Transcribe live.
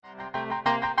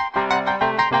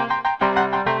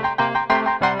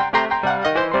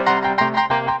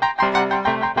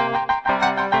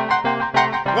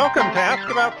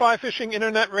Fly Fishing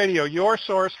Internet Radio, your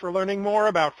source for learning more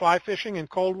about fly fishing in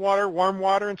cold water, warm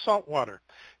water, and salt water.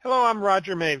 Hello, I'm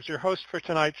Roger Maves, your host for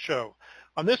tonight's show.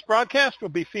 On this broadcast, we'll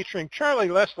be featuring Charlie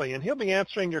Leslie, and he'll be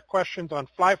answering your questions on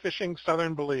fly fishing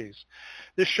southern Belize.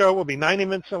 This show will be 90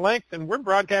 minutes in length, and we're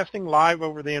broadcasting live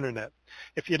over the Internet.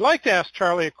 If you'd like to ask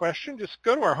Charlie a question, just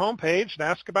go to our homepage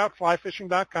at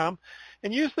askaboutflyfishing.com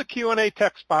and use the Q&A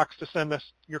text box to send us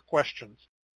your questions.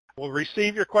 We'll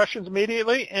receive your questions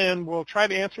immediately, and we'll try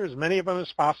to answer as many of them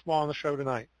as possible on the show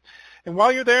tonight. And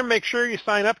while you're there, make sure you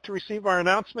sign up to receive our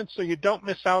announcements so you don't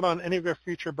miss out on any of our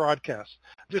future broadcasts.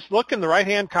 Just look in the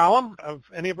right-hand column of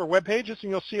any of our web pages,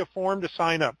 and you'll see a form to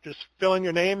sign up. Just fill in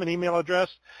your name and email address,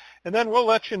 and then we'll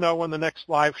let you know when the next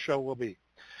live show will be.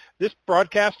 This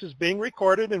broadcast is being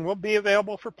recorded and will be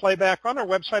available for playback on our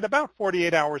website about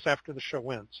 48 hours after the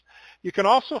show ends. You can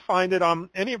also find it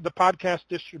on any of the podcast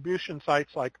distribution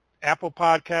sites like Apple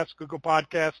Podcasts, Google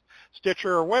Podcasts,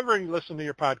 Stitcher, or wherever you listen to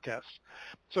your podcasts.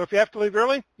 So if you have to leave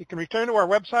early, you can return to our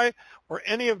website or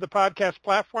any of the podcast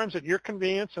platforms at your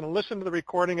convenience and listen to the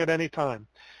recording at any time.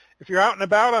 If you're out and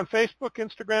about on Facebook,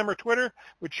 Instagram, or Twitter,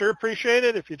 we'd sure appreciate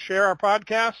it if you'd share our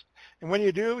podcast. And when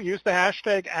you do, use the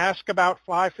hashtag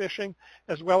 #AskAboutFlyFishing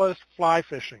as well as fly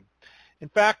fishing. In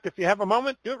fact, if you have a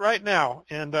moment, do it right now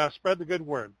and spread the good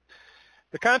word.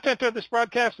 The content of this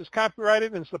broadcast is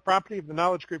copyrighted and is the property of the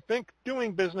Knowledge Group, Inc.,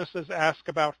 doing business as Ask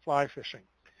About Fly Fishing.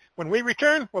 When we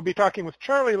return, we'll be talking with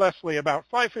Charlie Leslie about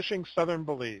fly fishing southern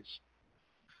Belize.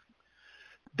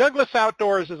 Douglas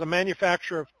Outdoors is a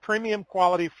manufacturer of premium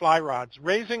quality fly rods,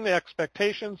 raising the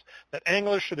expectations that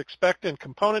anglers should expect in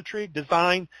componentry,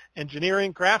 design,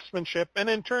 engineering, craftsmanship, and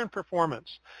in turn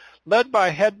performance. Led by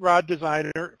head rod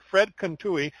designer Fred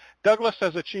Contui, Douglas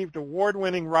has achieved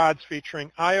award-winning rods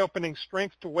featuring eye-opening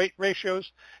strength-to-weight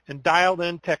ratios and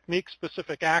dialed-in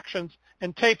technique-specific actions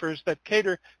and tapers that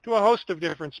cater to a host of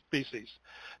different species.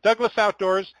 Douglas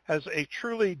Outdoors has a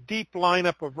truly deep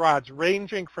lineup of rods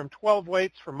ranging from 12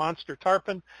 weights for monster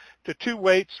tarpon to 2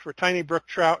 weights for tiny brook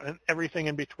trout and everything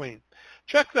in between.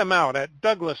 Check them out at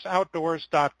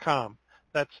douglasoutdoors.com.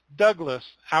 That's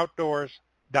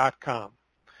douglasoutdoors.com.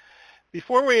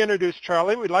 Before we introduce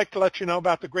Charlie, we'd like to let you know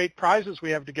about the great prizes we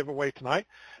have to give away tonight.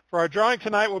 For our drawing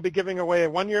tonight, we'll be giving away a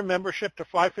 1-year membership to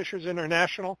Fly Fishers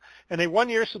International and a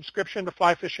 1-year subscription to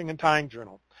Fly Fishing and Tying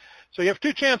Journal. So you have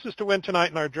 2 chances to win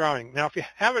tonight in our drawing. Now, if you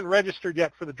haven't registered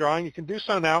yet for the drawing, you can do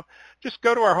so now. Just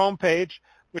go to our homepage,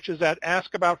 which is at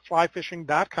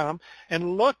askaboutflyfishing.com,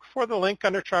 and look for the link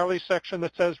under Charlie's section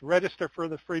that says Register for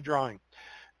the free drawing.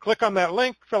 Click on that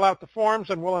link, fill out the forms,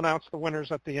 and we'll announce the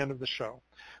winners at the end of the show.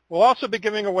 We'll also be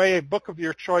giving away a book of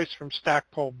your choice from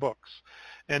Stackpole Books.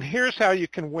 And here's how you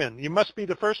can win. You must be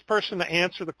the first person to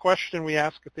answer the question we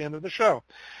ask at the end of the show.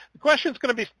 The question is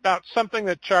going to be about something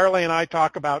that Charlie and I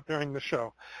talk about during the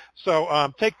show.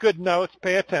 So take good notes,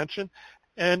 pay attention.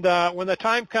 And when the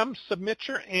time comes, submit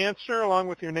your answer along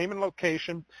with your name and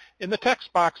location in the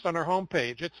text box on our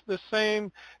homepage. It's the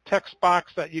same text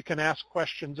box that you can ask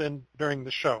questions in during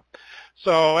the show.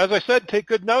 So as I said, take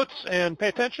good notes and pay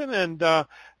attention and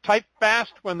type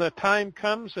fast when the time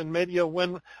comes, and maybe you'll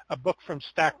win a book from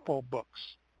Stackpole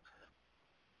Books.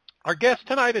 Our guest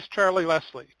tonight is Charlie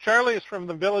Leslie. Charlie is from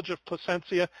the village of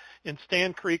Placencia in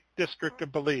Stan Creek District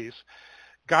of Belize.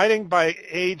 Guiding by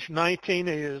age 19,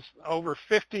 he has over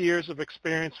 50 years of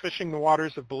experience fishing the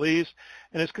waters of Belize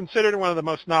and is considered one of the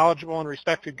most knowledgeable and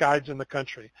respected guides in the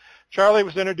country. Charlie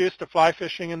was introduced to fly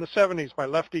fishing in the 70s by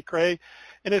Lefty Kreh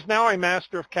and is now a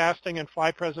master of casting and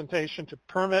fly presentation to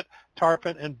permit,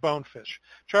 tarpon, and bonefish.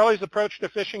 Charlie's approach to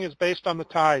fishing is based on the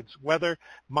tides, weather,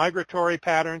 migratory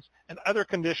patterns, and other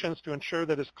conditions to ensure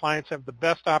that his clients have the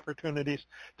best opportunities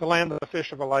to land the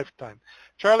fish of a lifetime.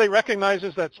 Charlie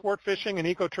recognizes that sport fishing and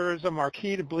ecotourism are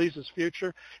key to Belize's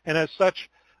future, and as such,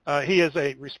 he is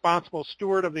a responsible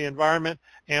steward of the environment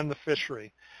and the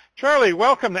fishery. Charlie,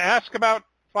 welcome to Ask About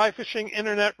Fly Fishing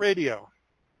Internet Radio.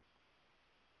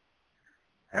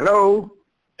 Hello.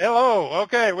 Hello.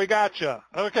 Okay, we got you.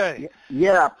 Okay.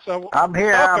 Yeah. So I'm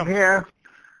here. welcome. I'm here.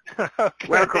 Okay,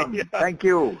 Welcome. yeah. Thank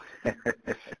you.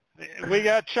 We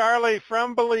got Charlie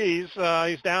from Belize.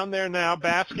 He's down there now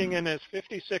basking in his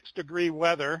 56-degree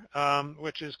weather,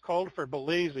 which is cold for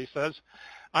Belize, he says.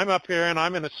 I'm up here, and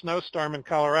I'm in a snowstorm in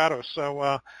Colorado,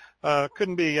 so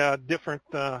couldn't be different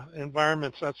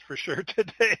environments, that's for sure,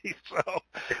 today.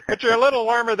 But you're a little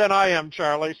warmer than I am,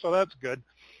 Charlie, so that's good.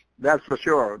 That's for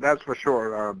sure. That's for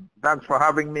sure. Thanks for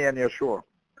having me on your show.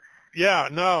 Yeah,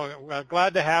 no,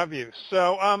 glad to have you.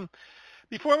 So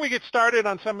before we get started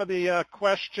on some of the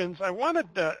questions, I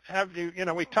wanted to have you,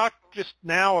 we talked just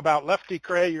now about Lefty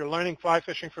Kreh. You're learning fly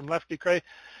fishing from Lefty Kreh.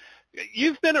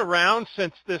 You've been around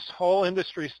since this whole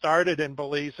industry started in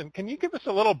Belize, and can you give us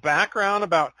a little background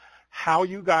about how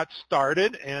you got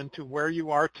started and to where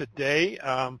you are today?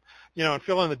 And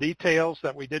fill in the details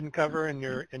that we didn't cover in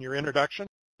your introduction.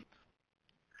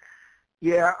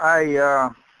 Yeah,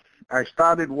 I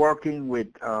started working with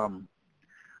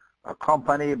a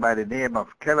company by the name of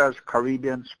Keller's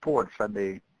Caribbean Sports,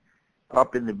 and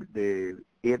up in the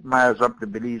 8 miles up the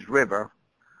Belize River,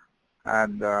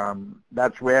 and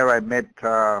that's where I met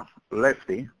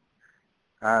Lefty,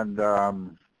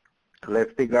 and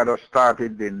Lefty got us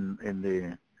started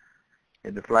in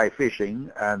the fly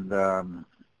fishing, and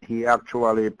he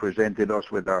actually presented us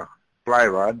with a fly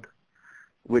rod,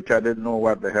 which I didn't know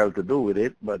what the hell to do with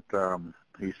it, but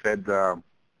he said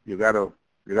you gotta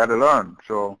learn.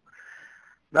 So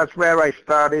that's where I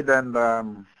started, and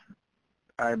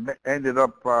I ended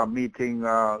up meeting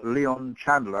Leon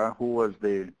Chandler, who was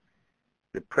the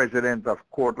president of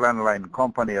Cortland Line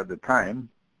Company at the time,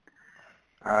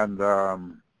 and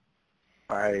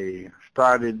I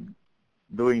started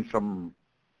doing some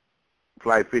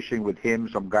fly fishing with him,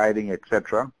 some guiding,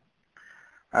 etc.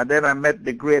 And then I met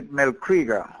the great Mel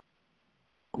Krieger,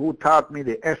 who taught me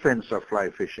the essence of fly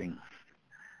fishing.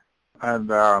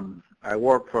 And I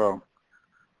worked for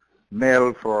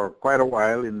Mel for quite a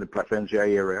while in the Placencia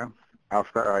area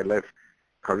after I left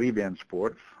Caribbean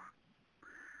Sports.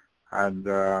 And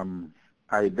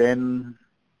I then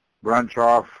branched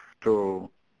off to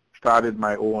started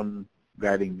my own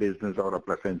guiding business out of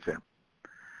Placencia.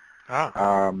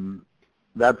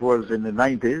 That was in the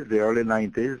 90s, the early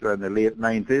 90s, and the late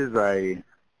 90s.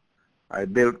 I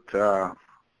built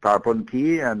Tarpon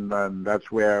Key, and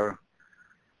that's where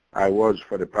I was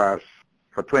for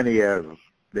 20 years,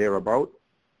 thereabout.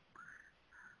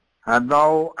 And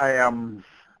now I am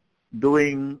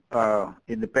doing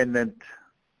independent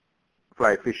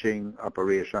fly fishing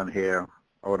operation here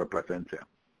out of Placencia.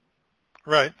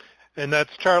 Right. And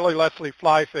that's Charlie Leslie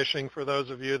Fly Fishing for those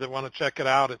of you that want to check it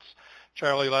out. It's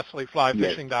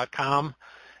charlielesleyflyfishing.com.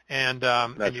 And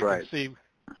that's you right. can see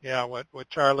what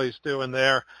Charlie's doing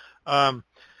there.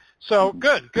 So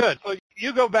good. So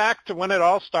you go back to when it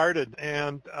all started,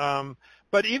 and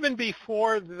but even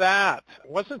before that,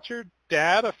 wasn't your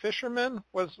dad a fisherman?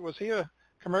 Was he a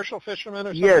commercial fisherman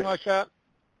or something like that?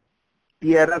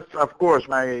 Yeah, that's of course.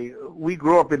 We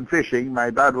grew up in fishing. My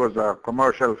dad was a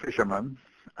commercial fisherman,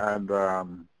 and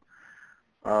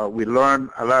we learned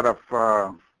a lot of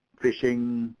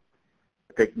fishing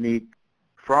technique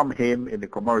from him in the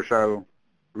commercial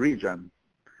region,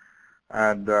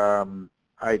 and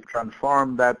I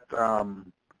transformed that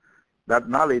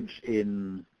knowledge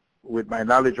with my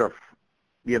knowledge of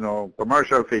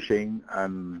commercial fishing,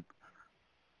 and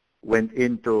went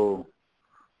into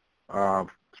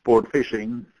sport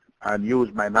fishing and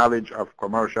used my knowledge of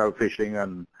commercial fishing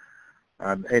and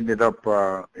ended up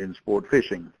in sport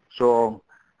fishing. So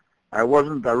I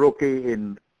wasn't a rookie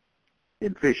in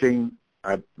fishing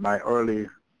at my early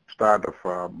start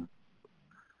of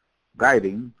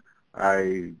guiding.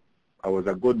 I was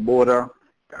a good boater.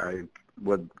 I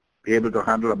was able to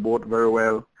handle a boat very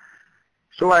well.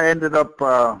 So I ended up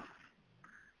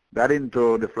got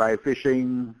into the fly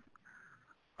fishing,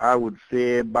 I would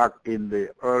say back in the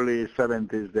early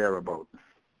 70s, thereabout.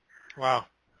 Wow.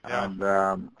 Yeah.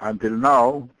 And until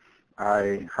now,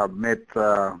 I have met,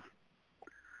 a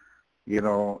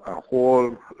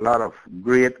whole lot of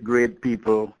great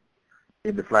people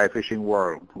in the fly fishing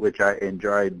world, which I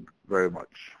enjoyed very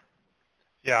much.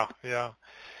 Yeah.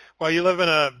 Well, you live in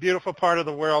a beautiful part of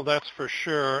the world, that's for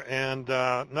sure, and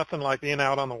nothing like being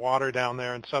out on the water down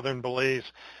there in southern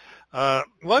Belize.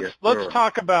 Let's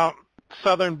talk about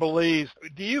southern Belize.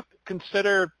 Do you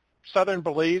consider southern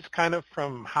Belize kind of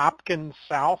from Hopkins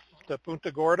south to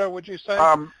Punta Gorda, would you say?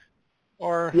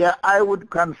 Yeah, I would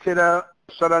consider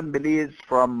southern Belize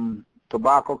from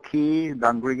Tobacco Key,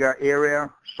 Dangriga area,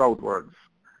 southwards.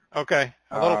 Okay,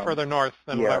 a little further north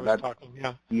than what I was talking.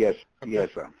 Yeah. Yes, okay. Yes,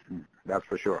 sir. That's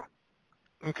for sure.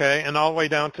 Okay, and all the way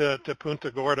down to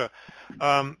Punta Gorda.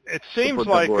 It seems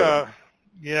like,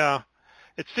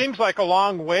 it seems like a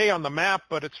long way on the map,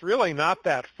 but it's really not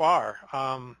that far.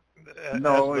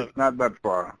 No, it's not that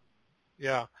far.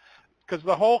 Yeah, because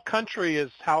the whole country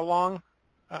is how long?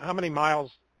 How many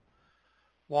miles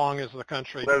long is the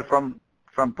country? Well,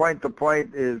 from point to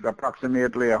point is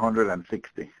approximately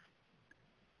 160.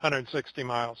 160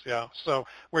 miles, yeah. So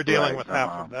we're dealing with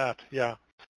half of that, yeah.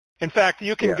 In fact,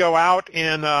 you can Yeah. go out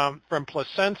in from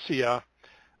Placencia.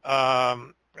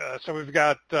 So we've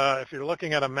got, if you're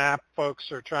looking at a map,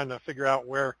 folks are trying to figure out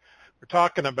where we're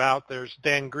talking about. There's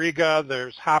Dangriga,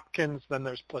 there's Hopkins, then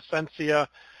there's Placencia,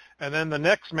 and then the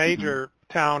next major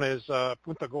town is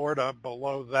Punta Gorda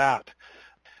below that.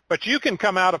 But you can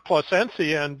come out of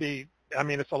Plasencia and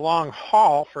it's a long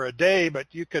haul for a day, but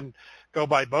you can go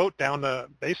by boat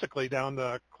basically down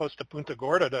to close to Punta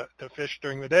Gorda to fish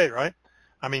during the day, right?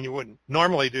 I mean, you wouldn't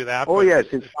normally do that. Oh, but yes.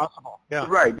 it's possible. Yeah.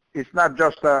 Right. It's not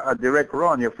just a direct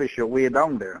run. You fish your way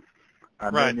down there.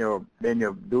 And right. then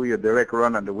you do your direct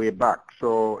run on the way back.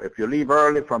 So if you leave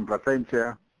early from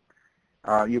Plasencia,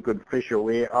 you could fish your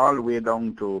way all the way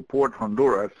down to Port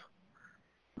Honduras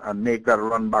and make that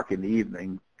run back in the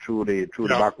evening through the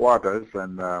backwaters.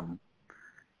 And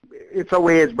it's a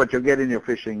ways, but you're getting your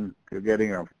fishing. You're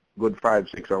getting a good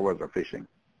 5-6 hours of fishing.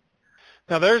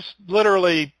 Now there's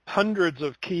literally hundreds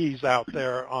of keys out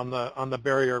there on the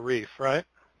Barrier Reef, right?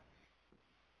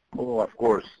 Oh, of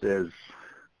course.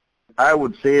 I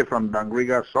would say from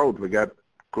Dangriga south, we got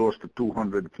close to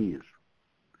 200 keys.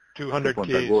 200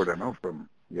 Punta keys. Gorda, no?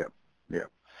 Yeah.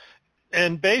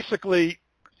 And basically,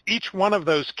 each one of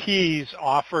those keys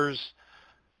offers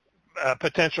a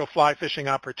potential fly fishing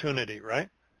opportunity, right?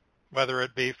 Whether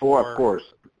it be for... Oh, of course.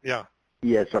 Yeah.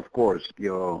 Yes, of course.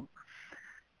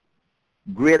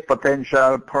 Great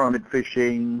potential, permit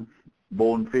fishing,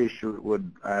 bonefish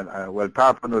would,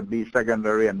 tarpon would be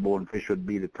secondary and bonefish would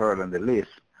be the third on the list.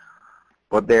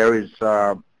 But there is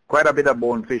quite a bit of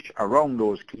bonefish around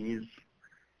those keys.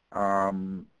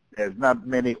 There's not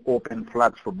many open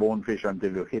flats for bonefish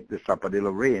until you hit the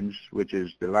Zapadillo Range, which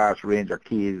is the last range of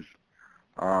keys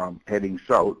heading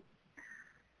south.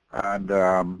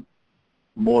 And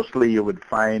mostly you would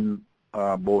find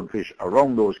bonefish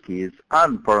around those keys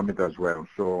and permit as well.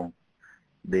 So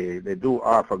they do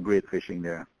offer great fishing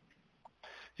there.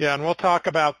 Yeah, and we'll talk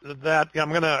about that.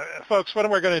 Folks, what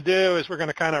we're going to do is we're going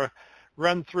to kind of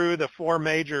run through the four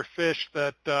major fish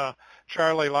that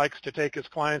Charlie likes to take his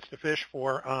clients to fish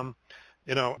for.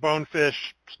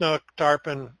 Bonefish, snook,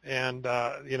 tarpon, and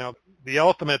the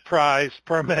ultimate prize,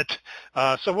 permit.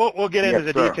 So we'll get into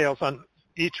the details on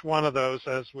each one of those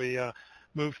as we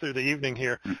move through the evening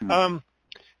here. Mm-hmm.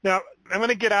 Now, I'm going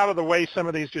to get out of the way some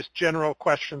of these just general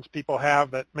questions people have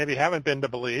that maybe haven't been to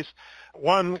Belize.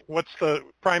 One, what's the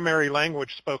primary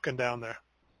language spoken down there?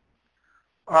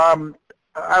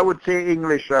 I would say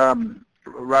English,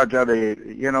 Roger.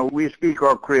 We speak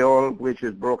our Creole, which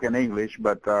is broken English,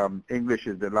 but English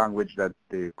is the language that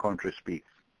the country speaks.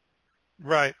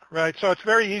 Right. So it's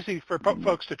very easy for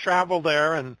folks to travel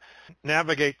there and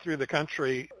navigate through the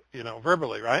country,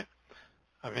 verbally, right?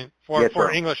 I mean,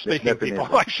 for English-speaking people,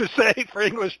 I should say, for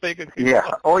English-speaking people. Yeah.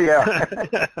 Oh, yeah.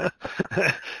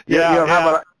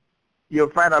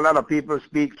 You'll find a lot of people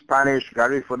speak Spanish,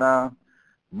 Garifuna,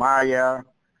 Maya,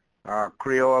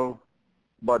 Creole,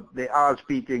 but they all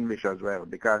speak English as well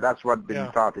because that's what's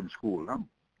been taught in school, no?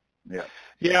 Yeah.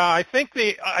 Yeah, I think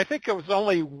it was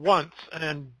only once,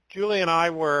 and Julie and I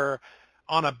were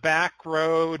on a back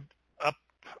road up,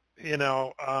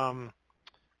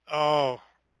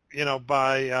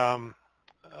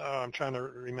 I'm trying to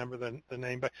remember the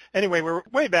name, but anyway, we were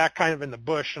way back kind of in the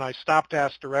bush, and I stopped to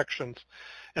ask directions,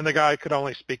 and the guy could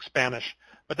only speak Spanish.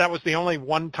 But that was the only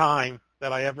one time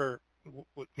that I ever,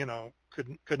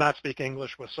 could not speak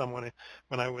English with someone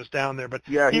when I was down there. But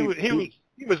yeah, he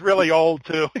was really old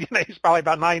too. He's probably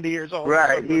about 90 years old.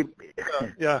 Right.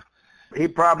 Yeah. He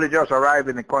probably just arrived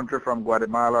in the country from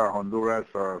Guatemala or Honduras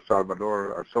or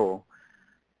Salvador or so.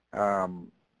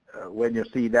 When you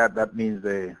see that means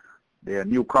they are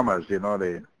newcomers,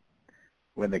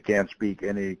 when they can't speak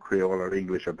any Creole or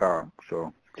English at all.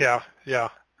 So yeah.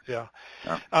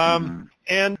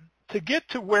 And to get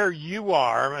to where you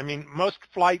are, I mean, most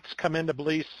flights come into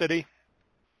Belize City.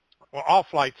 Well, all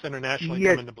flights internationally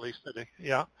come into Belize City.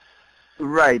 Yeah.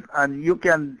 Right, and you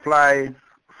can fly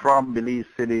from Belize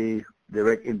City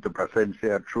direct into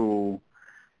Plasencia through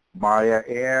Maya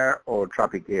Air or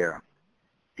Tropic Air.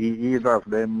 Either of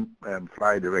them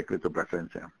fly directly to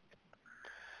Plasencia.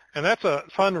 And that's a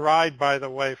fun ride, by the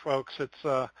way, folks.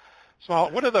 It's small.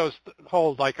 What do those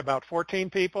hold, like about 14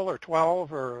 people or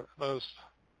 12 or those?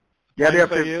 Yeah, they're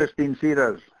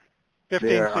 15-seaters.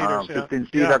 15-seaters,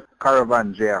 15-seater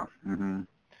caravans, yeah. Mm-hmm.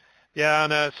 Yeah,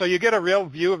 and so you get a real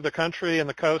view of the country and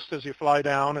the coast as you fly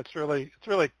down. It's really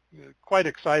quite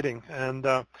exciting, and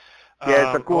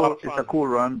it's a cool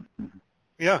run.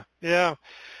 Yeah.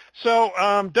 So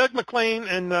Doug McLean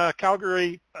in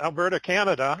Calgary, Alberta,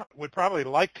 Canada, would probably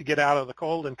like to get out of the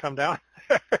cold and come down,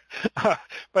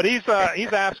 but he's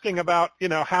asking about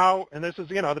how, and this is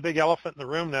the big elephant in the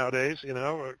room nowadays.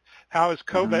 How is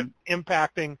COVID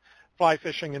impacting fly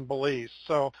fishing in Belize?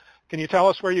 So can you tell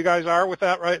us where you guys are with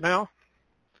that right now?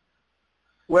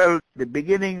 Well, the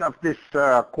beginning of this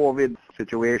COVID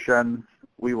situation,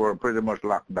 we were pretty much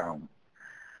locked down.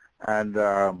 And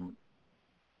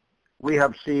we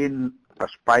have seen a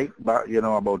spike,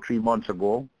 about 3 months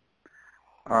ago.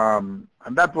 And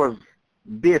that was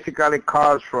basically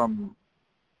caused from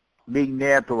being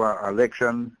near to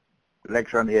an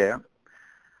election year.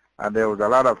 And there was a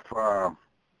lot of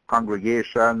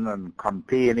congregation and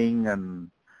campaigning and,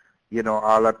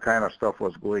 all that kind of stuff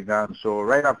was going on. So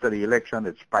right after the election,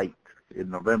 it spiked in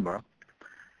November.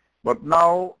 But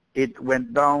now it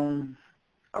went down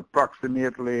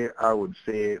approximately, I would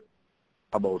say,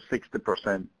 about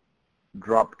 60%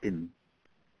 drop in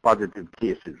positive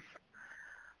cases.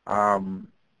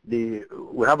 We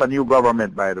have a new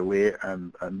government, by the way,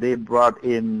 and they brought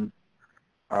in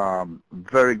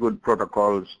very good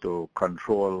protocols to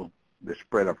control the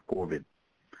spread of COVID.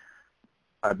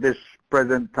 At this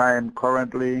present time,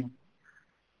 currently,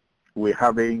 we're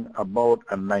having about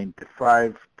a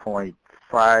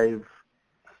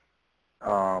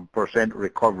 95.5%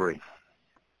 recovery.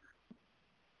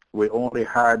 We only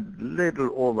had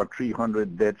little over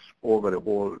 300 deaths over the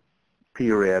whole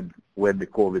period when the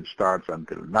COVID starts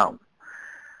until now.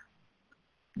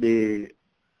 You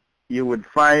would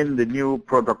find the new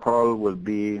protocol will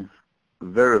be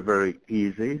very, very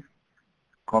easy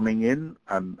coming in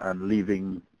and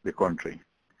leaving the country.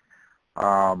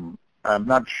 I'm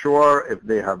not sure if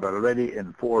they have already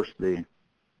enforced the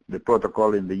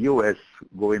protocol in the U.S.,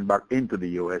 going back into the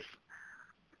U.S.,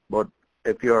 but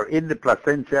if you're in the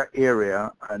Placentia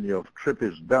area and your trip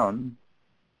is done,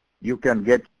 you can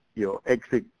get your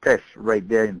exit test right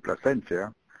there in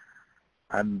Placentia,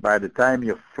 and by the time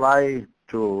you fly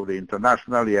to the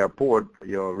international airport,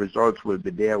 your results will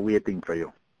be there waiting for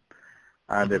you.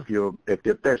 And if you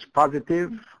test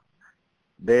positive,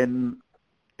 then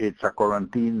it's a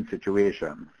quarantine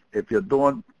situation. If you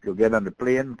don't, you get on the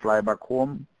plane, fly back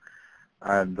home,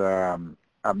 and I'm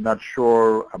not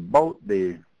sure about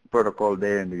the protocol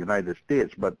there in the United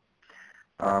States, but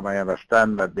I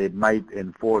understand that they might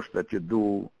enforce that you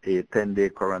do a 10-day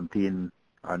quarantine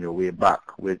on your way back,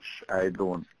 which I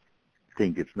don't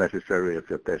think it's necessary if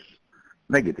you test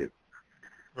negative.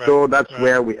 Right. So that's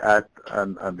where we at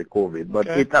on the COVID. But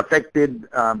it affected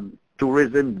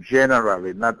tourism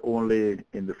generally, not only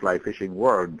in the fly fishing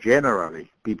world.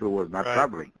 Generally, people was not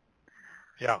traveling.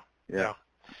 Yeah.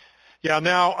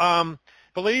 Now,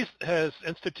 Belize has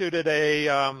instituted a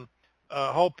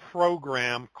whole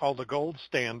program called the Gold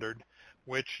Standard,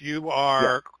 which you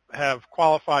have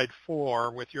qualified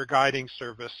for with your guiding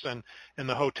service and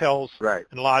the hotels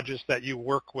and lodges that you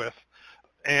work with.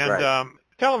 And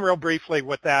tell them real briefly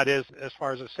what that is as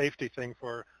far as a safety thing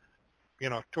for,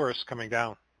 tourists coming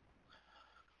down.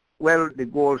 Well, the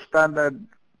Gold Standard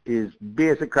is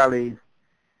basically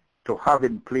to have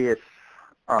in place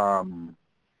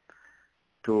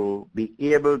to be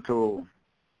able to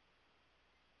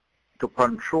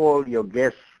control your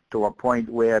guests to a point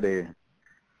where they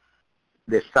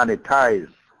sanitize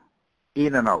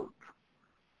in and out.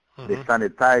 Mm-hmm. They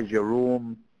sanitize your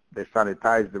room, they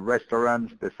sanitize the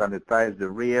restaurants, they sanitize the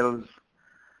rails.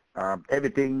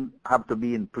 Everything have to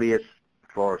be in place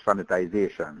for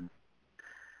sanitization.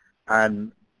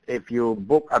 And if you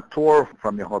book a tour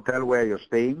from the hotel where you're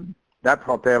staying, that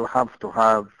hotel have to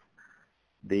have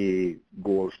the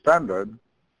Gold Standard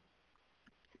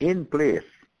in place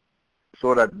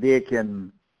so that they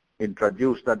can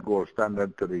introduce that Gold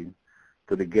Standard to the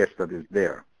guest that is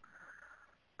there.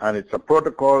 And it's a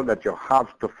protocol that you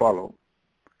have to follow.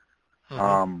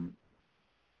 Mm-hmm.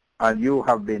 And you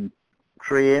have been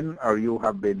trained, or you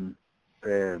have been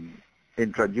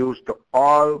introduced to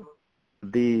all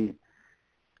the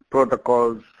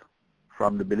protocols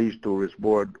from the Belize Tourist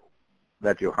Board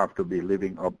that you have to be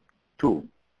living up to.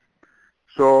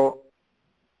 So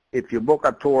if you book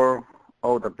a tour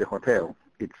out of the hotel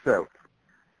itself,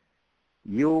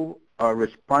 you are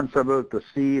responsible to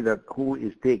see that who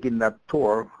is taking that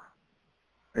tour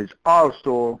is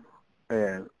also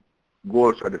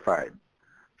Gold certified,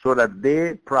 so that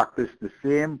they practice the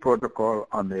same protocol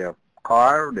on their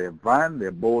car, their van,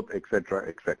 their boat, etc.,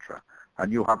 etc.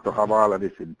 And you have to have all of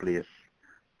this in place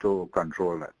to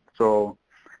control that. So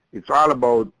it's all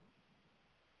about,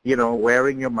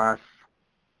 wearing your mask,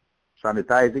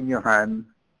 sanitizing your hand,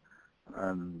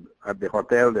 and at the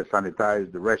hotel they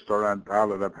sanitize the restaurant.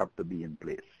 All of that have to be in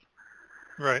place.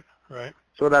 Right.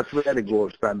 So that's where the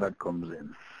Gold Standard comes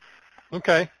in.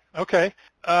 Okay.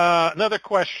 Another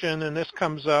question, and this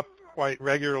comes up quite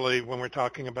regularly when we're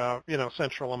talking about,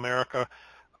 Central America,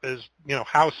 is,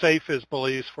 how safe is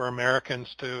Belize for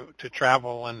Americans to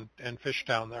travel and fish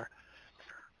down there?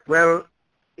 Well,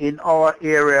 in our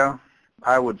area,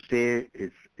 I would say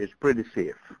it's pretty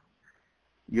safe.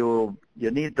 you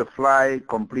need to fly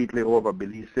completely over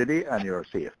Belize City and you're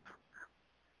safe.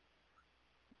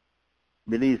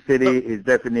 Belize City is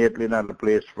definitely not a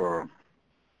place for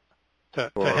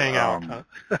to hang out,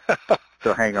 huh?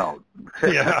 To hang out.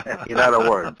 Yeah. In other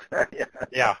words.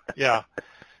 Yeah.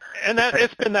 And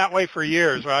it's been that way for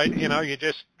years, right? You know, you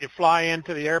fly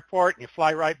into the airport and you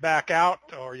fly right back out,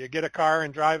 or you get a car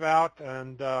and drive out,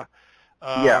 and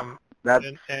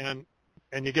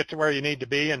and you get to where you need to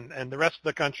be, and the rest of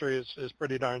the country is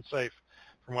pretty darn safe,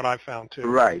 from what I've found too.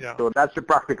 Right. Yeah. So that's the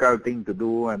practical thing to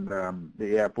do, and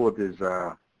the airport is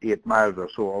 8 miles or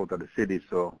so out of the city,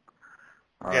 so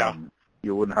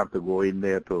you wouldn't have to go in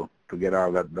there to get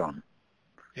all that done.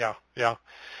 Yeah.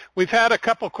 We've had a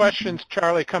couple questions,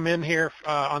 Charlie, come in here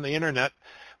on the internet.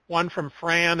 One from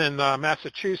Fran in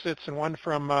Massachusetts and one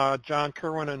from John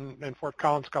Kerwin in Fort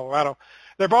Collins, Colorado.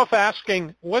 They're both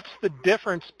asking, what's the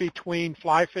difference between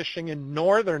fly fishing in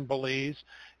northern Belize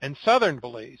and southern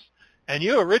Belize? And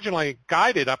you originally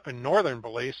guided up in northern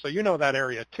Belize, so you know that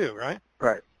area too, right?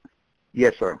 Right.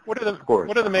 Yes, sir. What Of course.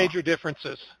 are the major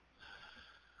differences?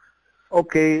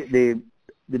 Okay, the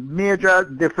major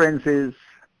differences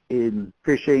in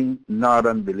fishing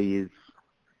northern Belize,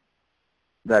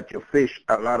 that you fish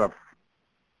a lot of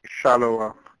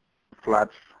shallower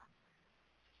flats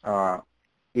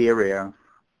area,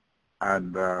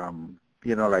 and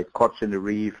like cuts in the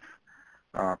reef,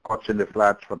 cuts in the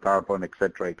flats for tarpon,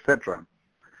 etc., etc.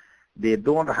 They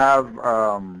don't have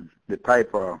the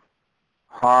type of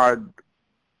hard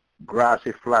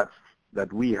grassy flats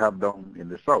that we have down in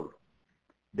the south.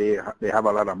 They have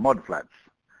a lot of mud flats.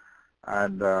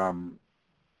 And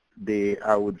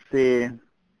I would say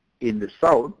in the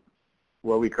south,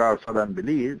 what we call southern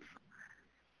Belize,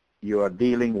 you are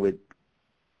dealing with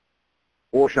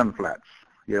ocean flats.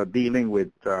 You're dealing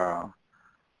with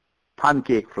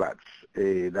pancake flats.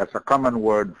 That's a common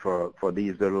word for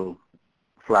these little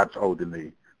flats out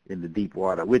in the deep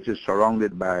water, which is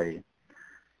surrounded by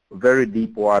very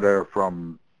deep water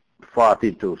from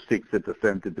 40 to 60 to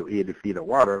 70 to 80 feet of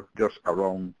water just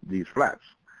around these flats.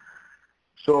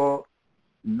 So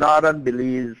northern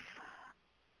Belize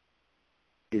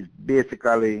is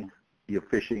basically you're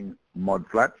fishing mud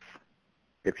flats.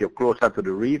 If you're closer to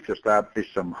the reef, you start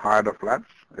fish some harder flats.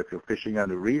 If you're fishing on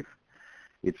the reef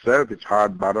itself, it's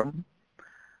hard bottom.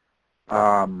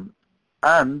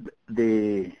 And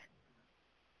the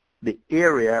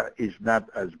area is not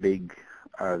as big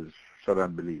as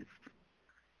southern Belize.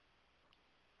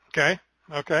 Okay.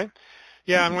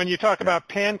 Yeah, and when you talk about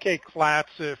pancake flats,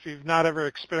 if you've not ever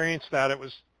experienced that, it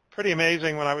was pretty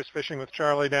amazing when I was fishing with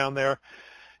Charlie down there.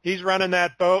 He's running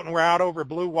that boat, and we're out over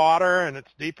blue water, and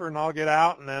it's deeper than I'll get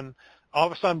out, and then all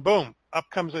of a sudden, boom, up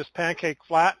comes this pancake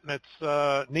flat, and it's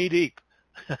knee-deep.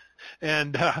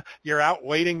 And you're out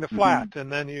wading the flat, and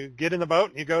then you get in the boat,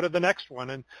 and you go to the next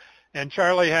one. And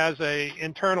Charlie has a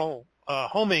internal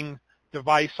homing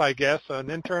device, I guess, an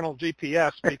internal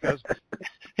GPS, because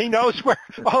he knows where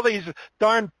all these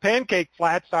darn pancake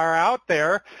flats are out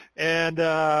there, and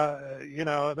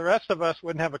the rest of us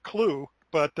wouldn't have a clue,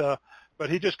 but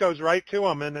he just goes right to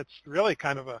them, and it's really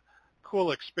kind of a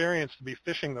cool experience to be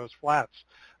fishing those flats,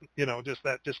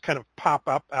 just kind of pop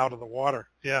up out of the water.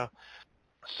 Yeah.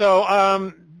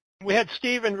 So we had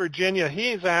Steve in Virginia.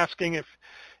 He's asking if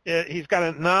he's got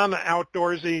a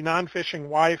non-outdoorsy, non-fishing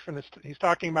wife, and he's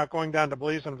talking about going down to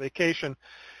Belize on vacation.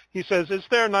 He says, is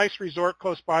there a nice resort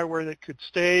close by where they could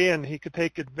stay and he could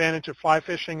take advantage of fly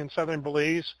fishing in southern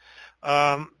Belize,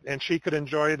 and she could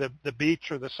enjoy the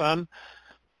beach or the sun?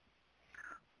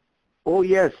 Oh,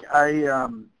 yes.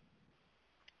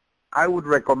 I would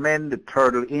recommend the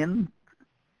Turtle Inn,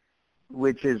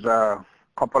 which is a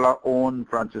Coppola-owned,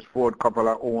 Francis Ford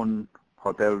Coppola-owned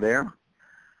hotel there.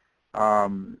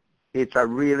 It's a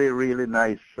really, really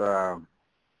nice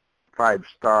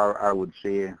 5-star, I would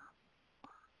say,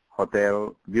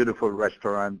 hotel, beautiful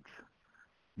restaurant,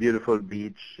 beautiful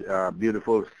beach,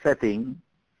 beautiful setting,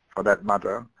 for that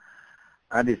matter.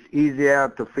 And it's easier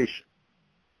to fish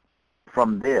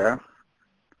from there.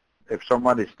 If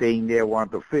someone is staying there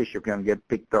want to fish, you can get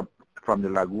picked up from the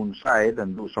lagoon side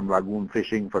and do some lagoon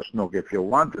fishing for snook if you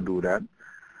want to do that.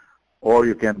 Or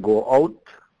you can go out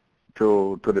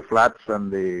to the flats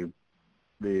and the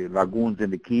lagoons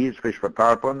in the Keys, fish for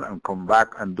tarpon, and come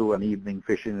back and do an evening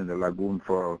fishing in the lagoon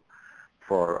for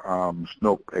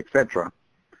snook, etc.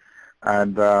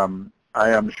 And I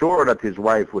am sure that his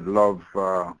wife would love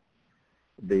some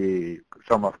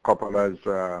of Coppola's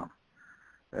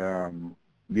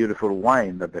beautiful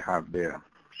wine that they have there.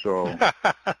 So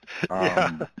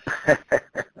yeah,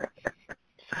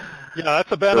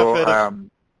 that's a benefit of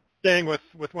staying with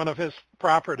one of his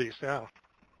properties. Yeah.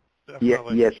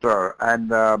 definitely. Yes, sir. And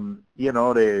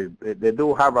they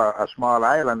do have a small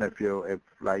island if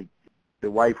like the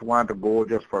wife want to go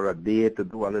just for a day to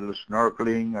do a little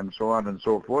snorkeling and so on and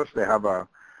so forth. They have a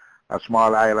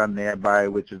small island nearby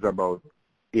which is about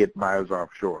 8 miles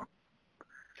offshore.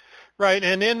 Right,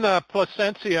 and in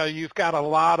Placencia, you've got a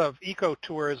lot of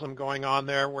ecotourism going on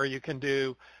there where you can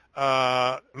do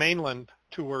mainland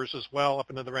tours as well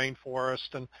up into the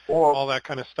rainforest and all that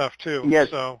kind of stuff too. Yes,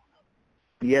 so.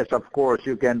 yes, of course.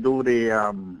 You can do the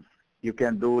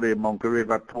Monkey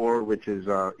River tour, which is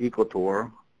eco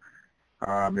tour.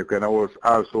 You can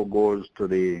also go to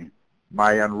the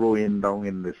Mayan ruin down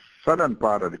in the southern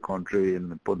part of the country in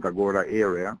the Punta Gorda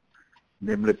area,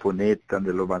 namely Punit and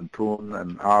the Lobantun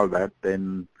and all that.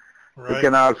 Then Right. you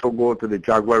can also go to the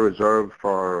Jaguar Reserve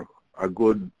for a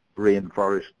good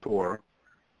rainforest tour,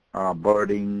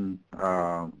 birding,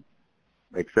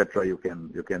 etc. You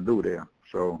can do there.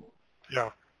 So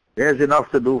Yeah. there's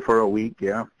enough to do for a week.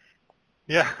 Yeah.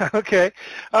 Yeah. Okay.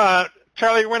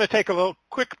 Charlie, we're going to take a little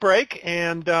quick break,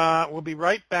 and we'll be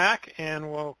right back,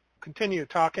 and we'll continue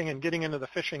talking and getting into the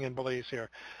fishing in Belize here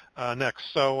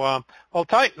next. So hold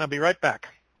tight, and I'll be right back.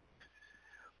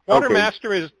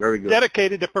 WaterMaster is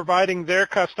dedicated to providing their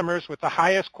customers with the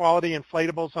highest quality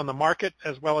inflatables on the market,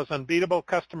 as well as unbeatable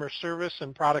customer service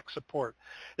and product support.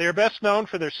 They are best known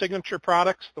for their signature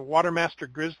products, the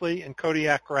WaterMaster Grizzly and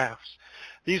Kodiak rafts.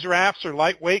 These rafts are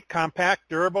lightweight, compact,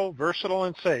 durable, versatile,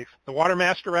 and safe. The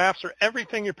WaterMaster rafts are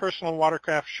everything your personal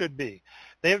watercraft should be.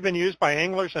 They have been used by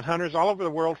anglers and hunters all over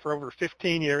the world for over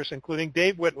 15 years, including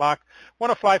Dave Whitlock, one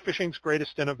of fly fishing's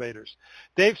greatest innovators.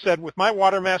 Dave said, "With my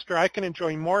WaterMaster, I can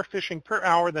enjoy more fishing per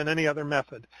hour than any other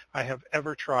method I have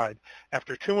ever tried.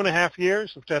 After 2.5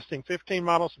 years of testing 15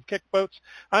 models of kick boats,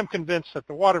 I'm convinced that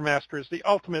the WaterMaster is the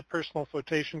ultimate personal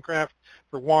flotation craft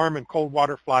for warm and cold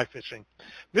water fly fishing."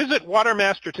 Visit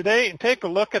WaterMaster today and take a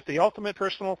look at the ultimate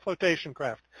personal flotation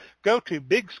craft. Go to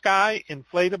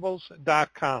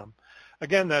BigSkyInflatables.com.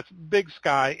 Again, that's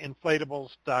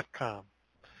BigSkyInflatables.com.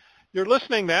 You're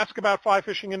listening to Ask About Fly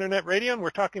Fishing Internet Radio, and we're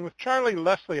talking with Charlie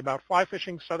Leslie about fly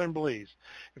fishing southern Belize.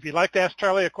 If you'd like to ask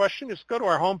Charlie a question, just go to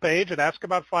our homepage at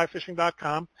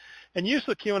askaboutflyfishing.com and use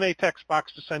the Q&A text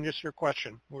box to send us your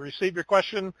question. We'll receive your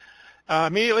question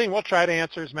immediately, and we'll try to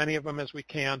answer as many of them as we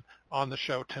can on the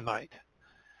show tonight.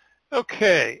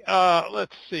 Okay,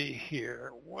 let's see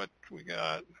here. What we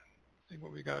got? See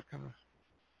what we got coming.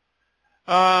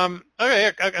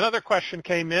 Okay, another question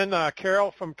came in.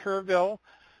 Carol from Kerrville.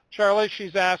 Charlie,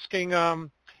 she's asking,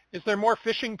 is there more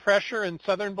fishing pressure in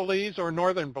southern Belize or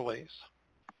northern Belize?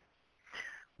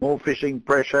 More fishing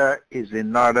pressure is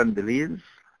in northern Belize.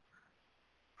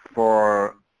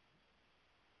 For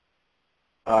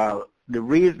the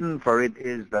reason for it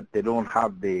is that they don't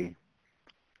have the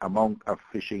amount of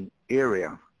fishing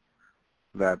area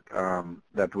that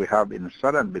we have in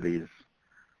southern Belize.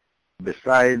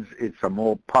 Besides, it's a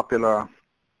more popular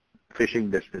fishing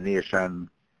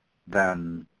destination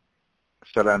than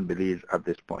southern Belize at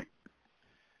this point.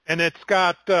 And it's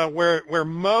got where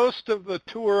most of the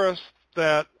tourists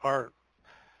that are,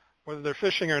 whether they're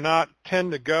fishing or not,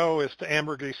 tend to go is to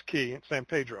Ambergris Caye in San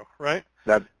Pedro, right?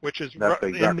 Which is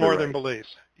exactly in northern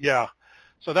Belize. Yeah.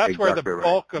 So that's where the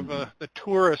bulk of the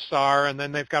tourists are, and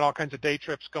then they've got all kinds of day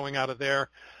trips going out of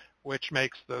there, which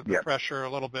makes the pressure a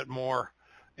little bit more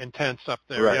intense up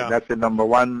there. Right. Yeah. That's the number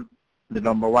one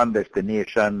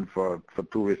destination for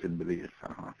tourists in Belize.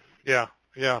 Uh-huh. Yeah,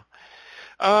 yeah.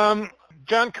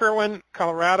 John Kerwin,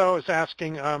 Colorado, is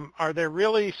asking, are there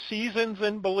really seasons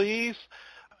in Belize?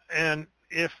 And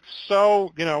if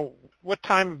so, what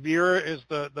time of year is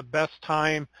the best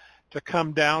time to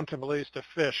come down to Belize to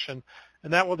fish? And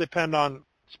that will depend on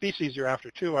species you're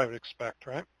after too, I would expect,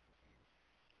 right?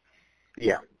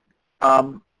 Yeah.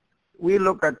 We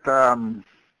look at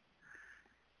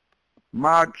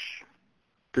March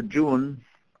to June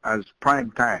as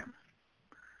prime time.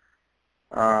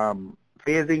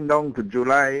 Phasing down to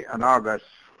July and August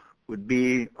would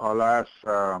be our last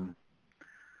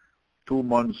 2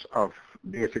 months of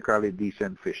basically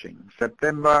decent fishing.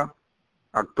 September,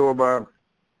 October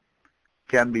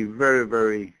can be very,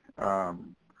 very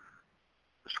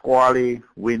squally,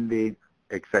 windy,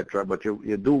 etc. But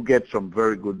you do get some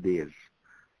very good days.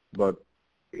 But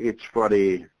it's for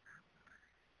the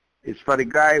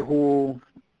guy who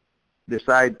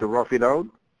decide to rough it out,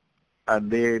 and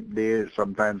they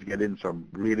sometimes get in some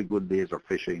really good days of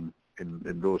fishing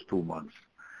in those 2 months.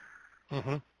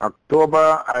 Mm-hmm.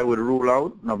 October I would rule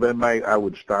out. November I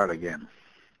would start again.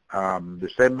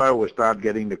 December we start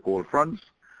getting the cold fronts,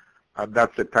 and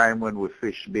that's the time when we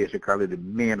fish basically the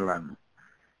mainland.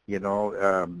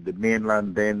 the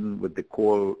mainland then with the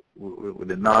cold, with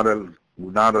the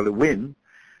northerly wind,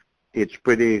 it's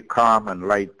pretty calm and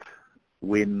light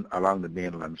wind along the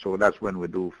mainland. So that's when we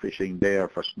do fishing there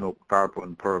for snook,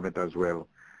 tarpon, permit as well,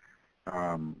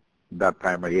 that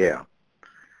time of year.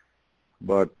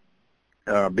 But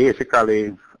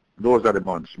basically, those are the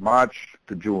months, March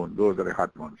to June. Those are the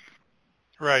hot months.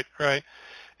 Right, right.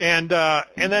 And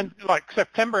then like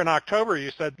September and October,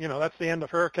 you said, that's the end of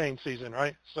hurricane season,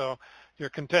 right? So you're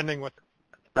contending with.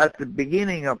 That's the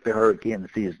beginning of the hurricane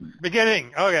season.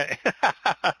 Beginning, okay.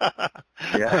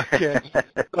 Yeah. Okay.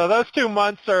 So those 2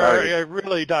 months are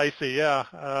really dicey, yeah,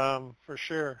 for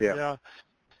sure. Yeah.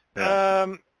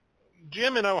 Yeah.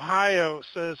 Jim in Ohio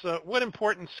says, what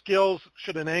important skills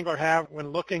should an angler have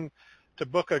when looking to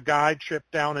book a guide trip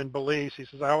down in Belize? He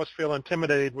says, I always feel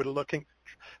intimidated when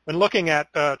looking at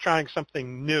trying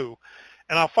something new.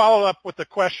 And I'll follow up with the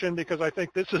question because I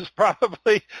think this is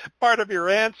probably part of your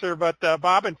answer, but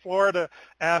Bob in Florida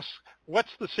asks,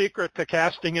 what's the secret to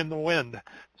casting in the wind?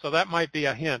 So that might be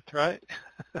a hint, right?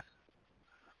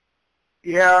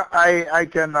 Yeah, I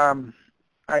can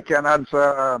answer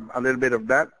a little bit of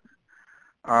that.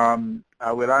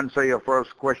 I will answer your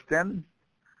first question.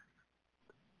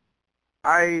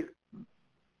 I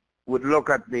would look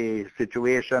at the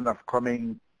situation of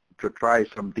coming to try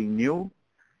something new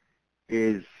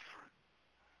is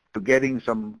to getting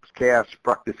some scarce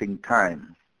practicing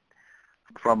time.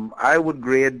 I would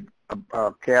grade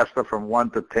a caster from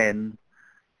 1 to 10.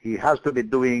 He has to be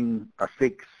doing a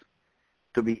 6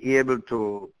 to be able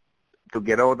to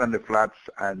get out on the flats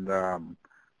and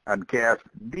cast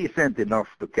decent enough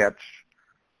to catch,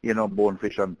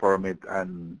 bonefish and permit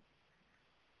and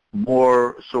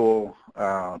more so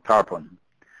tarpon.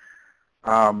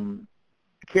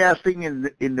 Casting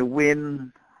in the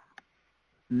wind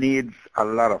needs a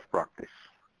lot of practice.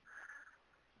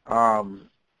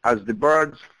 As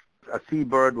a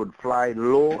seabird would fly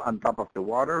low on top of the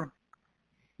water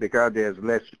because there's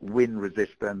less wind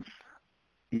resistance,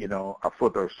 a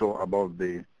foot or so above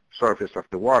the surface of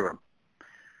the water.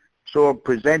 So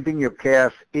presenting your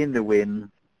cast in the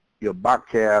wind, your back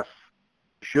cast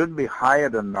should be higher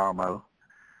than normal,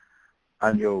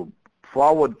 and your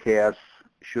forward cast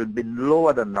should be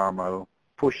lower than normal,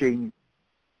 pushing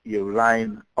your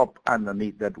line up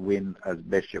underneath that wind as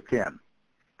best you can.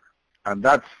 And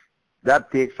that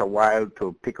takes a while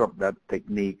to pick up that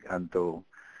technique and to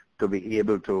be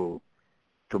able to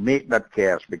make that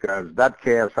cast, because that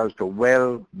cast has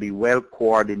to be well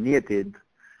coordinated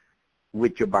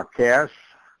with your back cast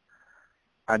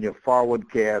and your forward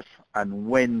cast and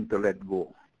when to let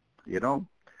go,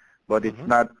 But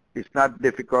it's not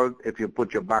difficult if you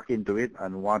put your back into it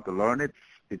and want to learn it.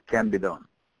 It can be done.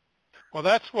 Well,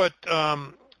 that's what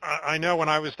I know when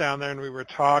I was down there and we were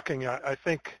talking. I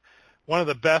think one of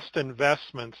the best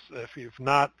investments, if you've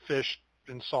not fished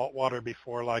in saltwater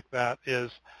before like that,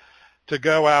 is to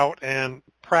go out and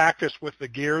practice with the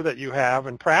gear that you have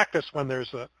and practice when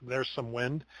there's some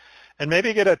wind, and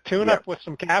maybe get a tune-up with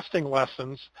some casting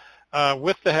lessons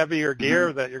with the heavier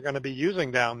gear that you're going to be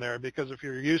using down there. Because if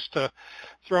you're used to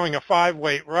throwing a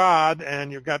 5-weight rod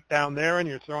and you've got down there and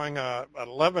you're throwing an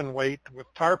 11-weight with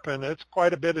tarpon, it's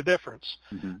quite a bit of difference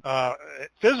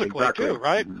physically too,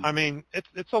 right? I mean,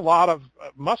 it's a lot of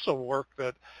muscle work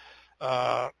that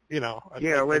Go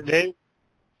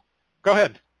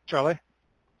ahead, Charlie.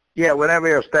 Yeah, whenever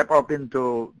you step up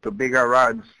into bigger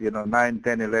rods, 9,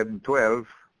 10, 11, 12,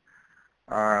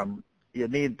 you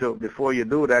need to, before you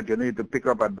do that, you need to pick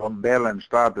up a dumbbell and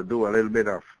start to do a little bit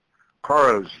of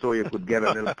curls so you could get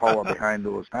a little power behind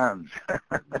those hands.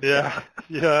 Yeah,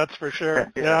 that's for sure.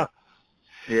 Yeah.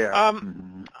 Yeah.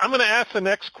 I'm going to ask the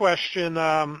next question.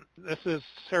 This is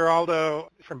Geraldo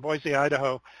from Boise,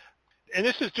 Idaho. And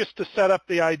this is just to set up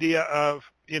the idea of,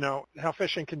 how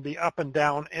fishing can be up and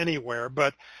down anywhere.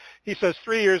 But he says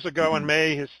 3 years ago in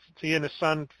May, he and his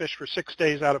son fished for 6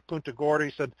 days out of Punta Gorda.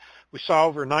 He said, we saw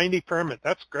over 90 permit.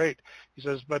 That's great. He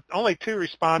says, but only 2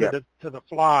 responded to the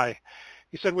fly.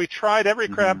 He said, we tried every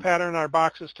crab pattern in our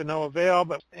boxes to no avail,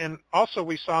 and also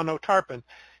we saw no tarpon.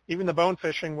 Even the bone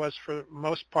fishing was, for the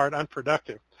most part,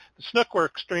 unproductive. The snook were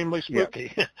extremely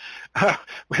spooky.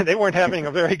 They weren't having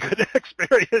a very good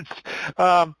experience.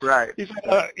 Right. He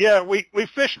said, we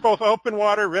fished both open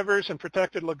water, rivers, and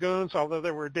protected lagoons. Although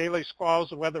there were daily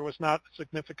squalls, the weather was not a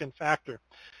significant factor.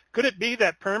 Could it be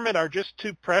that permit are just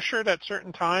too pressured at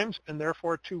certain times and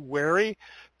therefore too wary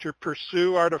to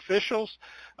pursue artificials?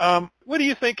 What do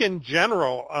you think in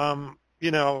general? What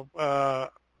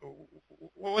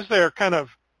was their kind of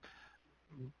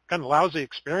lousy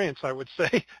experience, I would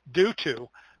say, due to?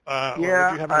 Or would you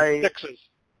have any fixes?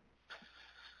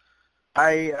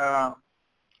 I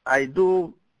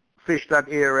do fish that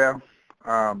area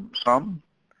some.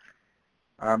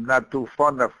 I'm not too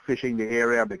fond of fishing the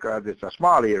area because it's a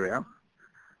small area,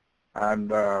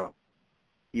 and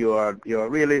you're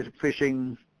really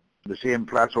fishing the same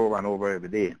flats over and over every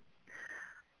day.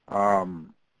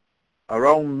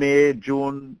 Around May,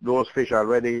 June, those fish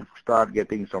already start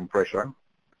getting some pressure.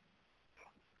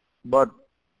 But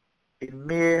in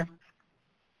May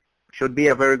should be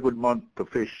a very good month to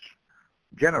fish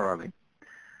generally.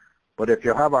 But if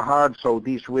you have a hard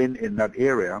southeast wind in that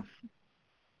area,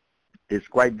 it's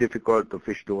quite difficult to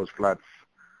fish those flats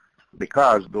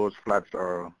because those flats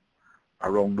are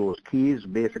around those keys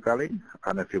basically.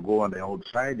 And if you go on the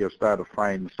outside, you'll start to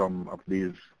find some of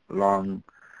these long,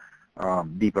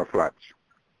 deeper flats.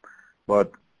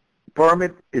 But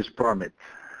permit is permit.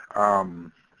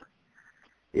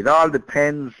 It all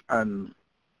depends on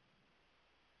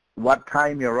what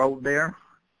time you're out there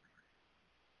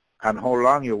and how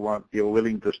long you're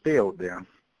willing to stay out there.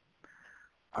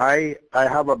 I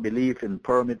have a belief in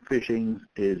permit fishing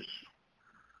is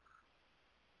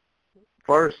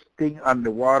first thing on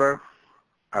the water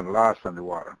and last on the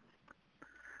water.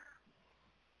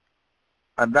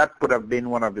 And that could have been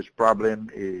one of his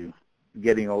problems,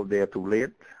 getting out there too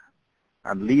late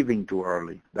and leaving too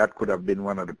early. That could have been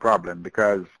one of the problems,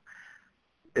 because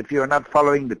if you're not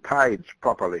following the tides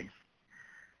properly,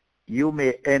 you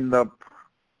may end up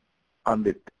on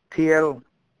the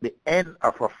end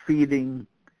of a feeding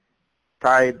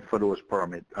tide for those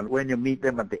permits. And when you meet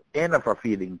them at the end of a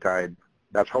feeding tide,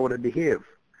 that's how they behave.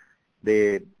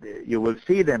 You will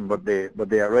see them, but they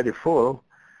are already full,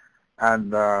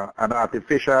 and an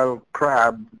artificial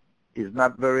crab is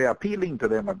not very appealing to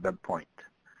them at that point.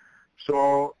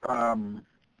 So,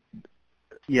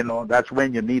 that's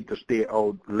when you need to stay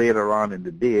out later on in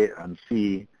the day and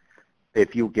see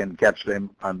if you can catch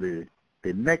them on the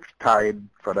next tide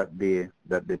for that day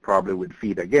that they probably would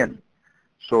feed again.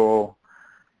 So,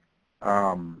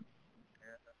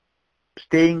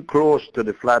 staying close to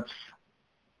the flats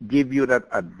give you that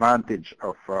advantage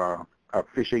of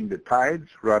fishing the tides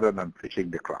rather than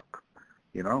fishing the clock,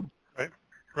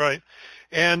 Right.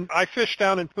 And I fished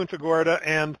down in Punta Gorda,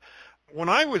 and when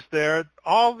I was there,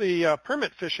 all the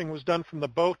permit fishing was done from the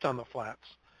boat on the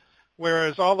flats,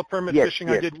 whereas all the permit fishing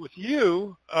I did with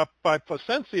you up by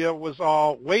Placencia was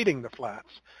all wading the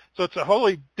flats. So it's a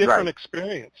wholly different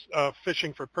experience of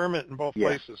fishing for permit in both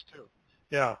places too.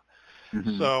 Yeah.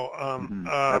 Mm-hmm. So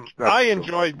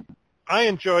that's I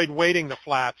enjoyed wading the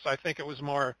flats. I think it was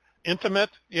more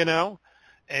intimate,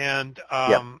 and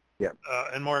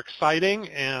and more exciting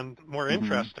and more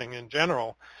interesting in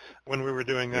general when we were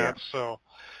doing that. Yeah. So,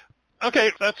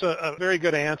 okay, that's a very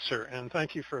good answer, and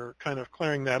thank you for kind of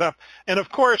clearing that up. And of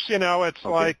course, it's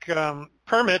like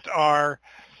permit are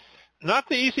not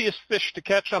the easiest fish to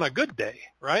catch on a good day,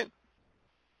 right?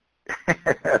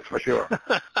 That's for sure.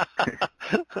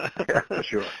 That's for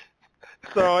sure.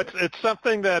 So it's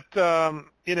something that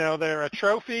they're a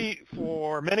trophy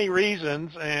for many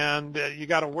reasons, and you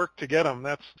got to work to get them.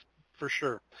 That's for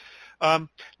sure.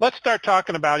 Let's start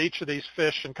talking about each of these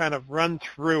fish and kind of run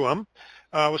through them.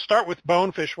 We'll start with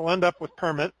bonefish. We'll end up with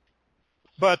permit.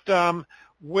 But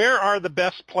where are the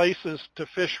best places to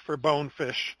fish for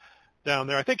bonefish down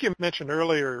there? I think you mentioned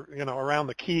earlier, around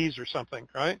the Keys or something,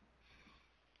 right?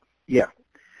 Yeah.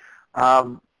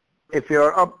 If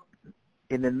you're up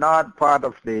in the north part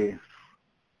of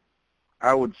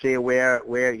I would say where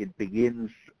it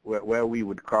begins, where we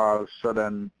would call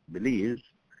southern Belize,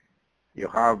 you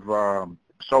have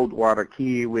Saltwater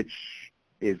Key, which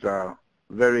is a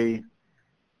very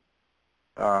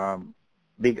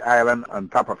big island on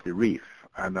top of the reef.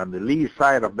 And on the lee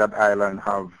side of that island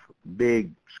have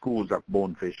big schools of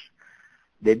bonefish.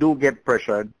 They do get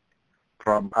pressured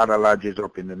from other lodges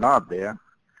up in the north there,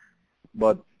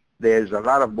 but there's a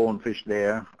lot of bonefish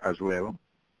there as well.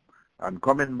 And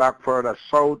coming back further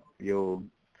south, you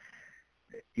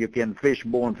can fish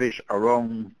bonefish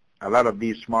around a lot of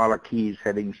these smaller keys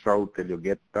heading south till you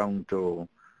get down to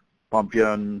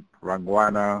Pompion,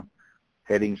 Ranguana,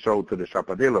 heading south to the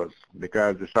Zapadillos.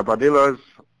 Because the Zapadillos,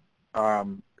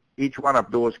 each one of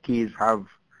those keys have,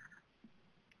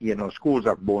 schools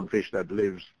of bonefish that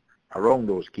lives around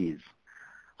those keys.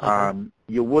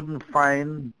 You wouldn't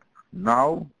find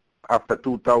now, after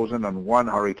 2001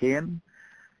 hurricane,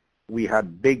 we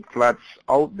had big flats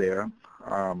out there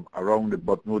around the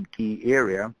Buttonwood Key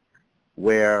area,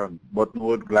 where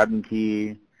Buttonwood, Gladden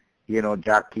Key,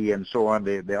 Jack Key, and so on,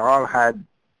 they all had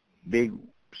big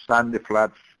sandy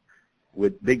flats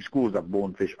with big schools of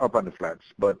bonefish up on the flats.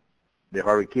 But the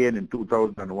hurricane in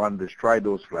 2001 destroyed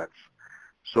those flats.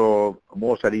 So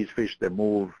most of these fish, they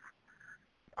move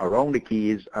around the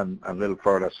Keys and a little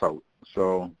further south.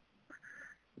 So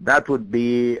that would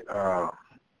be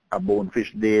a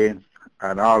bonefish day,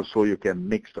 and also you can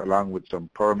mix along with some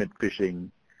permit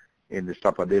fishing in the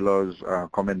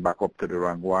Sapodillos, coming back up to the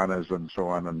Ranguanas and so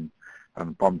on,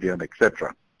 and Pompion,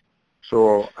 etc.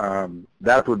 So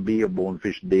that would be a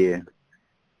bonefish day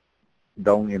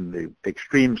down in the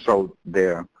extreme south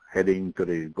there, heading to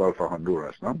the Gulf of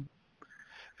Honduras, no?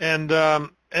 And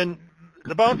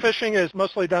the bone fishing is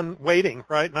mostly done wading,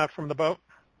 right? Not from the boat?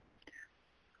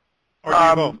 Or do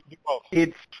you both? Do both?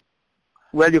 It's,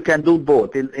 well, you can do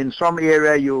both. In some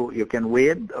area you can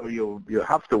wade, or you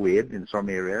have to wade in some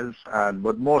areas,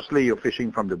 but mostly you're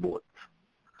fishing from the boat.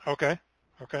 Okay.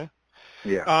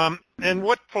 Yeah. And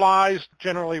what flies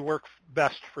generally work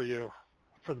best for you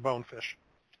for the bonefish?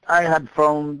 I had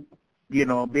found,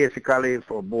 basically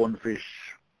for bonefish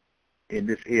in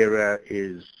this area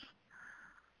is,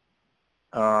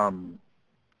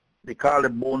 they call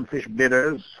it bonefish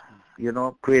bitters,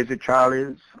 crazy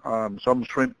Charlies, some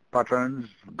shrimp patterns,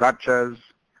 gotchas.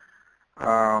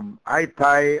 I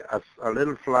tie a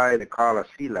little fly they call a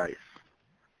sea lice,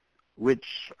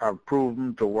 which have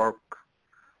proven to work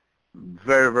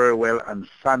very, very well on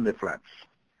sandy flats.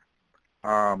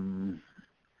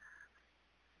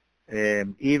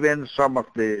 Even some of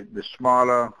the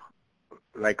smaller,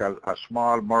 like a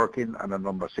small merkin and a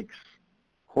number 6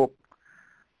 hook,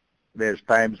 there's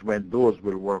times when those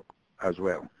will work as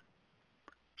well.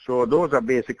 So those are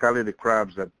basically the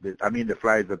crabs the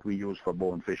flies that we use for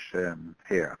bonefish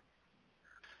here.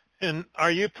 And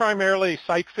are you primarily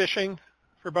sight fishing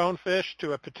for bonefish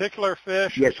to a particular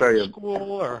fish? Yes, I am.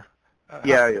 School or?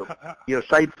 You're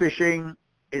sight fishing.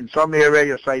 In some area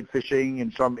you're sight fishing.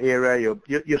 In some area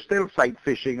you're still sight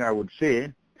fishing, I would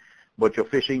say, but you're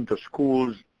fishing to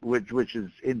schools, which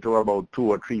is into about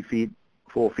 2 or 3 feet,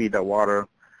 4 feet of water,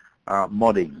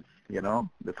 mudding.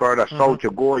 The further south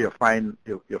you go, you find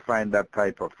that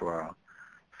type of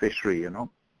fishery.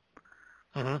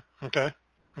 Okay.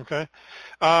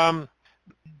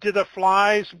 Do the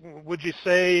flies, would you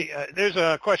say, there's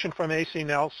a question from A.C.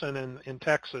 Nelson in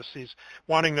Texas. He's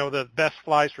wanting to know the best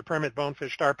flies for permit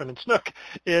bonefish, tarpon, and snook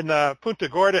in Punta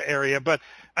Gorda area. But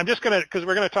I'm just going to, because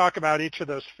we're going to talk about each of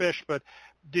those fish, but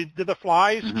did the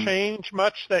flies change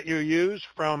much that you use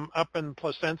from up in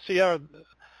Placencia,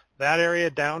 that area,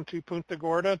 down to Punta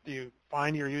Gorda? Do you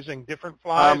find you're using different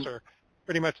flies or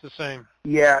pretty much the same?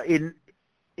 Yeah, in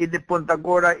the Punta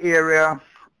Gorda area,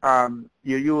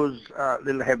 you use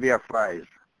little heavier flies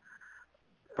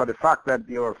for the fact that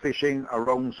you're fishing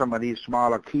around some of these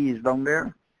smaller keys down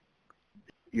there.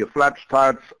 Your flat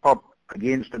starts up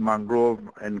against the mangrove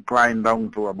and climb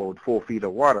down to about 4 feet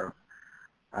of water.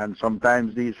 And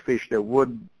sometimes these fish, they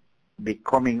would be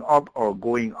coming up or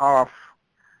going off,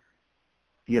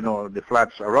 the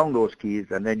flats around those keys,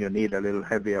 and then you need a little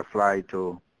heavier fly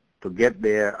to get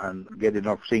there and get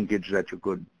enough sinkage that you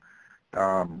could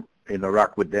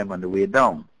interact with them on the way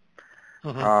down.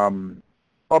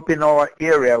 Up in our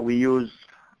area, we use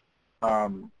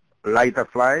lighter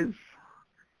flies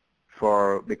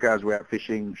because we are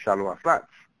fishing shallower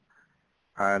flats,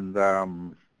 and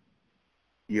our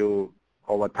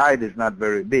tide is not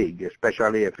very big,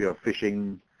 especially if you're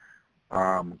fishing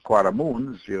quarter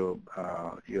moons. You're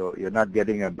not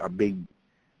getting a big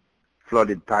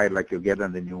flooded tide like you get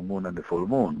on the new moon and the full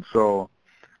moon. So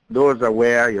those are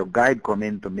where your guide come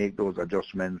in to make those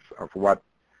adjustments of what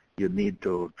you need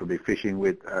to be fishing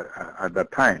with at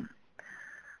that time.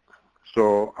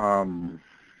 So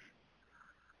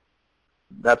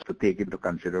that's to take into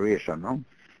consideration, no?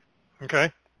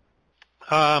 Okay.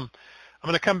 I'm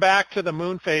going to come back to the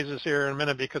moon phases here in a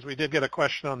minute because we did get a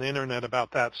question on the internet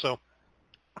about that. So,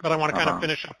 but I want to kind of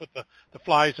finish up with the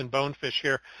flies and bonefish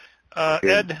here.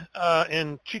 Ed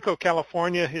in Chico,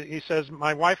 California, he says,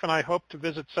 my wife and I hope to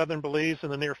visit southern Belize in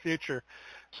the near future.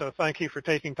 So thank you for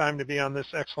taking time to be on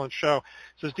this excellent show.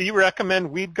 He says, do you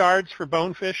recommend weed guards for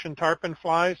bonefish and tarpon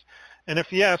flies? And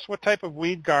if yes, what type of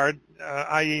weed guard,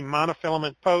 i.e.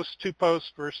 monofilament post, 2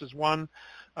 posts versus 1,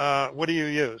 what do you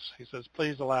use? He says,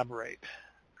 please elaborate.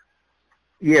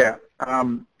 Yeah.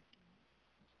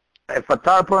 For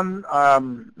tarpon,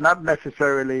 not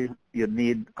necessarily you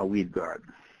need a weed guard,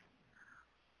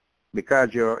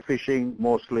 because you're fishing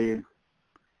mostly,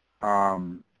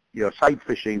 you're sight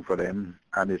fishing for them,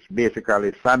 and it's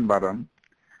basically sand bottom,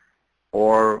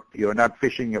 or you're not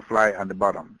fishing your fly on the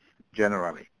bottom,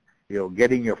 generally. You're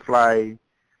getting your fly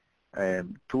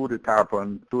to the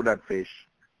tarpon, to that fish,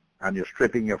 and you're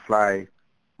stripping your fly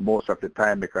most of the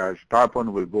time, because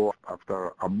tarpon will go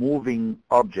after a moving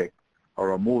object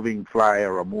or a moving fly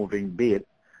or a moving bait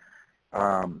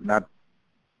not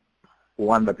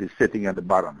one that is sitting at the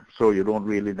bottom. So you don't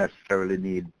really necessarily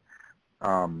need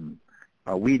a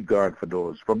weed guard for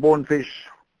those. For bonefish,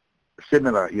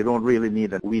 similar. You don't really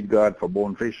need a weed guard for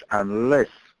bonefish unless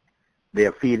they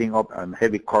are feeding up on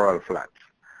heavy coral flats.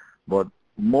 But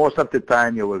most of the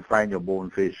time you will find your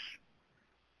bonefish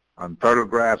on turtle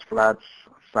grass flats,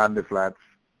 sandy flats,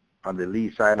 on the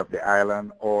lee side of the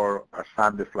island, or a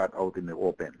sandy flat out in the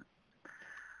open.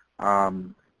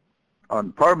 On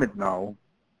permit now,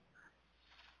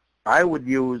 I would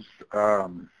use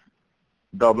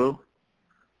double,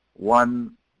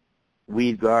 one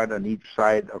weed guard on each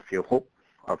side of your hook,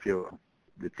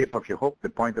 the tip of your hook, the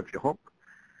point of your hook,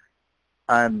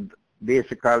 and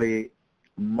basically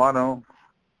mono,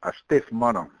 a stiff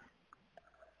mono.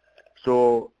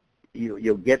 So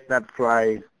you get that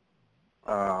fly,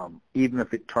 even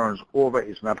if it turns over,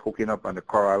 it's not hooking up on the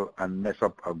coral and mess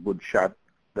up a good shot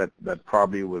that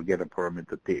probably will get a permit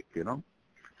to take, you know?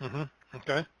 Mm-hmm.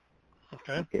 Okay.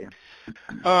 Okay.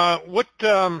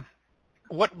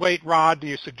 What weight rod do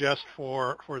you suggest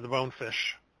for the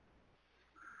bonefish?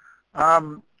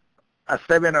 A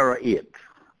 7 or 8.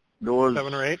 Those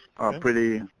 7 or 8? are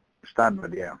pretty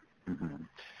standard, yeah. Mm-hmm.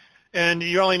 And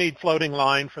you only need floating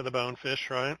line for the bonefish,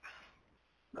 right?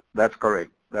 That's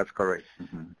correct.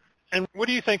 Mm-hmm. And what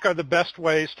do you think are the best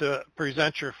ways to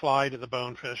present your fly to the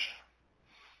bonefish?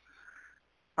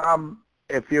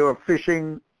 If you're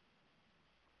fishing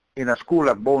in a school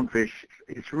of bonefish,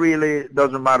 it really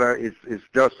doesn't matter. It's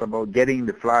just about getting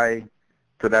the fly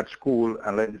to that school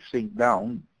and let it sink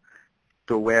down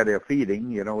to where they're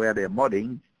feeding, you know, where they're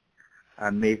mudding,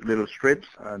 and make little strips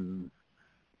and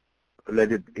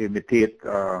let it imitate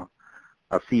a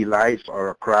sea lice or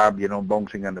a crab, you know,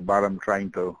 bouncing on the bottom,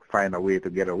 trying to find a way to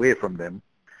get away from them.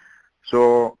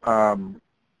 So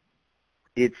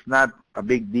it's not a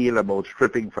big deal about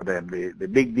stripping for them. The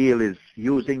big deal is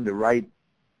using the right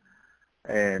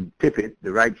tippet,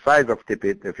 the right size of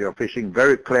tippet. If you're fishing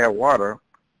very clear water,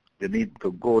 you need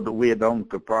to go the way down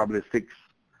to probably 6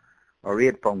 or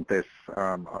 8 pound test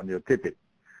on your tippet,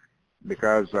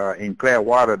 because in clear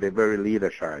water they're very leader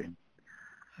shy.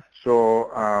 So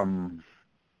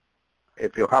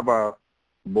if you have a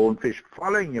bonefish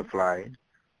following your fly,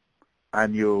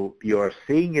 and you're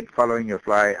seeing it following your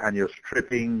fly, and you're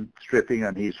stripping,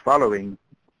 and he's following,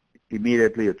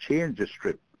 immediately you change the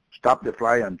strip. Stop the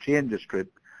fly and change the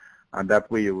strip, and that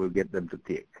way you will get them to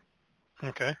take.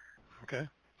 Okay.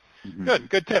 Mm-hmm.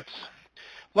 Good tips.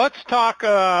 Let's talk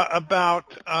about,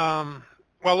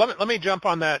 well, let me jump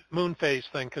on that moon phase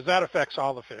thing, because that affects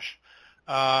all the fish.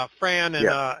 Fran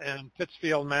in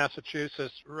Pittsfield,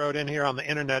 Massachusetts, wrote in here on the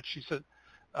internet. She said,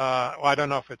 well, I don't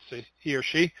know if it's he or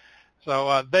she.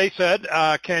 So they said,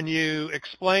 can you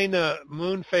explain the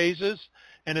moon phases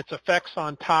and its effects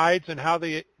on tides and how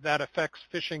that affects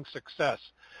fishing success?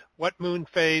 What moon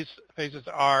phases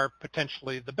are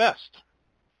potentially the best?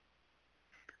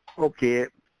 Okay.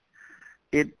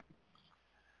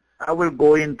 I will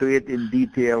go into it in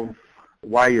detail,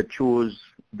 why you choose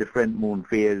different moon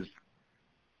phase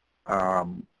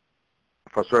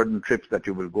for certain trips that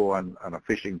you will go on a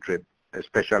fishing trip,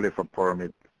 especially for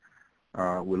permit.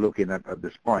 We're looking at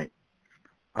this point.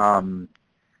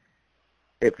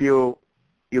 If you're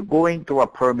going to a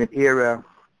permit area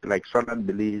like southern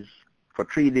Belize for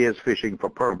 3 days fishing for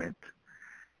permit,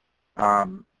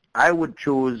 I would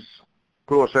choose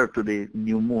closer to the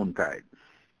new moon tide,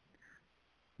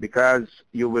 because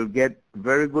you will get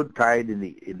very good tide in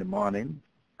the morning,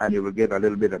 and you will get a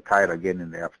little bit of tide again in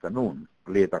the afternoon,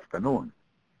 late afternoon.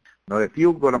 Now, if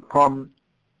you're going to come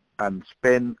and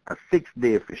spend a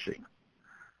 6-day fishing,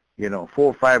 4,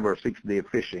 5, or 6 day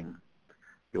fishing,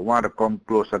 you want to come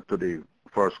closer to the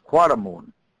first quarter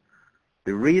moon.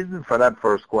 The reason for that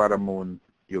first quarter moon,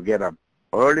 you get an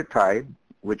early tide,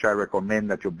 which I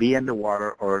recommend that you be in the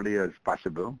water early as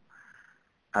possible,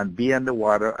 and be in the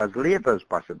water as late as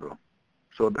possible.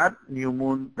 So that new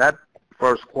moon, that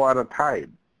first quarter tide,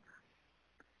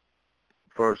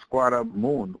 first quarter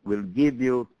moon will give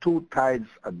you 2 tides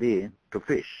a day to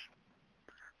fish.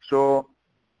 So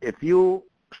if you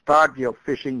start your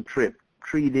fishing trip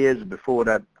 3 days before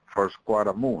that first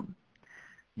quarter moon,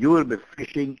 you will be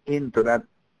fishing into that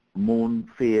moon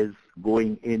phase,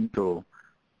 going into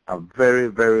a very,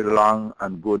 very long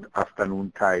and good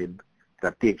afternoon tide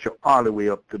that takes you all the way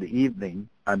up to the evening,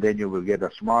 and then you will get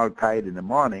a small tide in the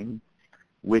morning,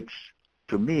 which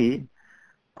to me,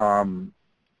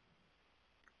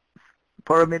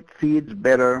 permit feeds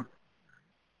better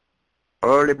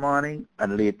early morning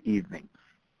and late evening.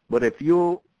 But if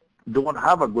you don't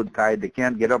have a good tide, they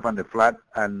can't get up on the flat,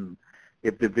 and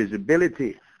if the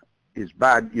visibility is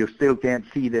bad, you still can't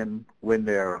see them when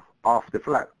they're off the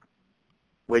flat.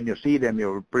 When you see them,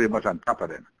 you're pretty much on top of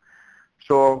them.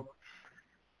 So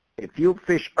if you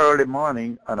fish early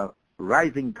morning on a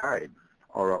rising tide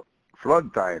or a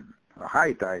flood tide, a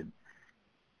high tide,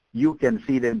 you can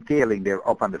see them tailing. They're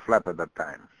up on the flat at that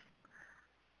time.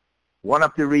 One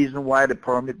of the reasons why the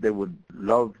permit, they would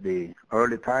love the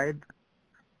early tide,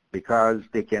 because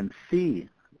they can see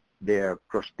their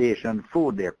crustacean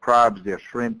food, their crabs, their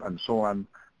shrimp, and so on,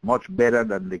 much better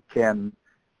than they can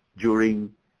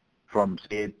during from,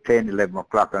 say, 10, 11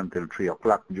 o'clock until 3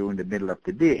 o'clock during the middle of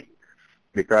the day.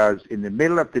 Because in the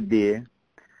middle of the day,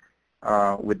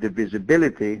 with the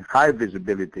visibility, high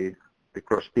visibility, the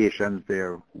crustaceans,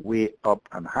 they're way up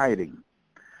and hiding.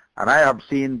 And I have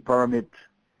seen permit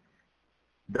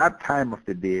that time of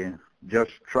the day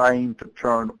just trying to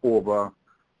turn over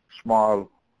small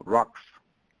rocks,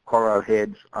 coral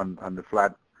heads on the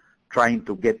flat, trying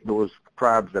to get those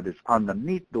crabs that is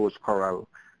underneath those coral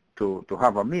to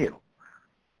have a meal.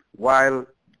 While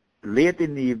late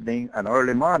in the evening and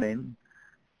early morning,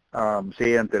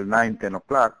 say until 9, 10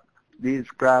 o'clock, these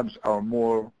crabs are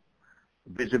more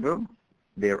visible.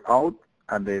 They're out,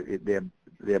 and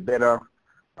they're better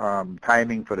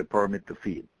timing for the permit to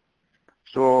feed.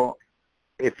 So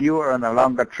if you are on a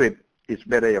longer trip, it's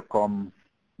better you come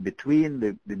between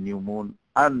the new moon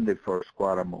and the first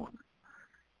quarter moon.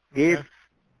 Okay. If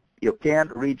you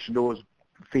can't reach those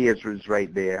phases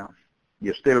right there,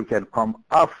 you still can come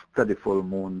after the full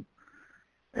moon.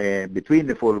 Between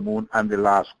the full moon and the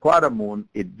last quarter moon,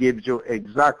 it gives you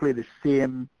exactly the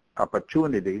same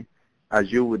opportunity as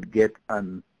you would get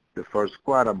on the first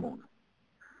quarter moon.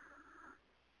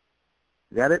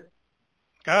 Got it?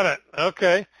 Got it.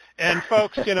 Okay. And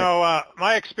folks,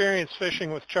 my experience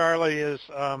fishing with Charlie is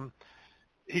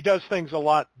he does things a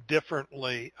lot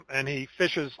differently, and he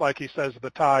fishes, like he says,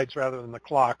 the tides rather than the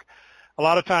clock. A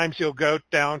lot of times you'll go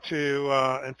down to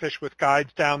and fish with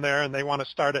guides down there, and they want to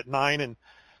start at 9 in the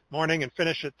morning and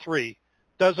finish at 3.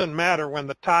 Doesn't matter when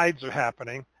the tides are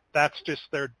happening. That's just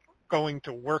their going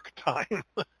to work time.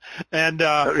 And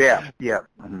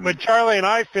Mm-hmm. When Charlie and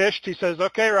I fished, he says,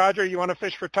 "Okay, Roger, you want to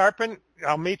fish for tarpon?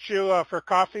 I'll meet you for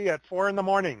coffee at 4 in the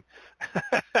morning."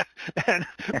 And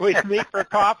we meet for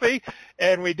coffee,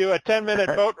 and we do a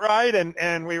 10-minute boat ride,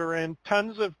 and we were in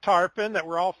tons of tarpon that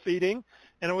we're all feeding,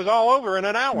 and it was all over in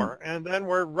an hour. And then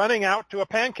we're running out to a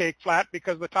pancake flat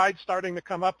because the tide's starting to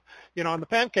come up, on the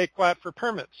pancake flat for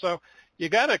permits. So you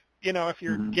got to, if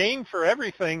you're game for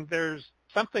everything, there's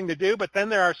something to do. But then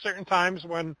there are certain times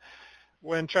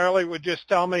when Charlie would just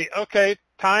tell me, "Okay,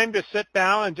 time to sit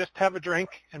down and just have a drink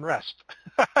and rest,"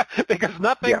 because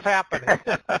nothing's happening,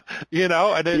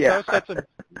 and there's no sense in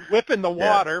whipping the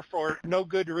water for no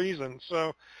good reason.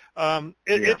 So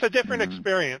it's a different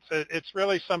experience. It's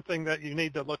really something that you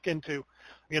need to look into,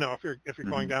 if you're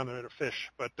going down there to fish.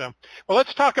 But well,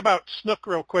 let's talk about snook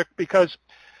real quick, because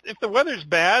if the weather's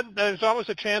bad, there's always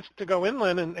a chance to go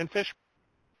inland and fish.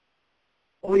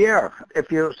 Oh, yeah.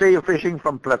 If you say you're fishing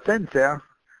from Placencia,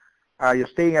 you're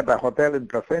staying at a hotel in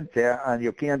Placencia, and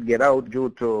you can't get out due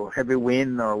to heavy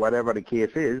wind or whatever the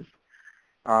case is,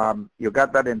 you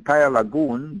got that entire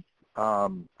lagoon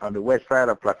on the west side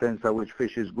of Placencia, which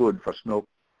fishes good for snook,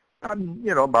 and,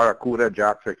 barracuda,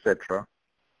 jacks, etc.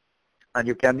 And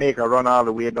you can make a run all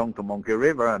the way down to Monkey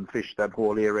River and fish that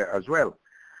whole area as well.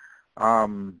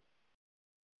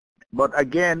 But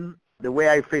again, the way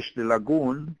I fish the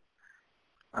lagoon,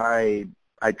 I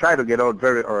try to get out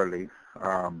very early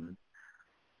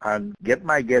and get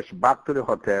my guests back to the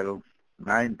hotel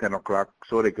 9, 10 o'clock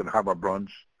so they can have a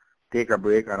brunch, take a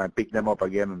break, and I pick them up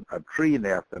again at 3 in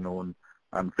the afternoon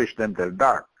and fish them till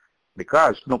dark.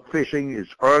 Because snook fishing is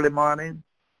early morning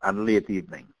and late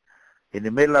evening. In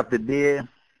the middle of the day,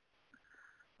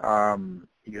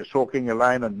 you're soaking your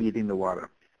line and beating the water.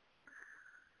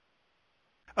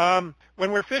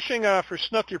 When we're fishing for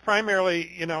snook, you're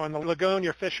primarily, in the lagoon,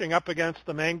 you're fishing up against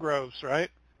the mangroves, right?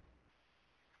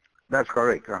 That's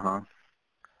correct.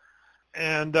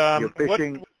 And you're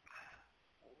fishing.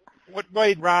 What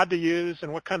weight rod to use,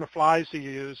 and what kind of flies do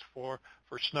you use for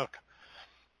snook?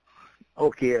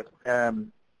 Okay.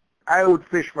 I would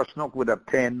fish for snook with a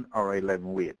 10 or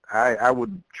 11 weight. I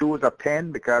would choose a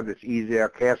 10 because it's easier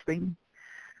casting.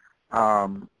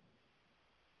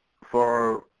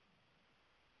 For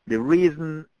the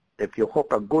reason, if you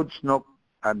hook a good snook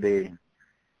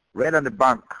right on the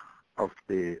bank of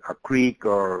a creek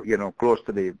or close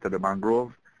to the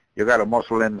mangrove, you got to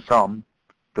muscle them some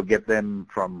to get them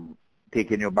from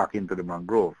taking you back into the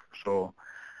mangrove. So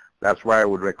that's why I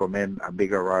would recommend a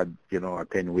bigger rod, a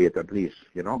 10 weight at least,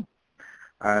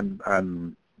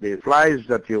 and the flies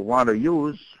that you want to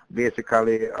use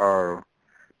basically are,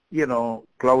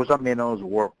 clouser minnows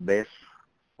work best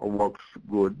or works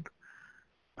good,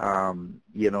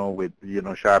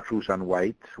 with, chartreuse and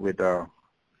white with your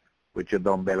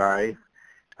dumbbell eye,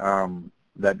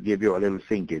 that give you a little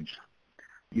sinkage.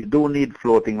 You do need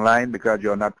floating line because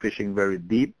you're not fishing very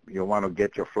deep. You want to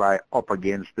get your fly up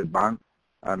against the bank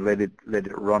and let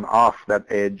it run off that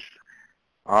edge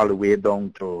all the way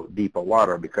down to deeper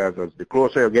water, because as the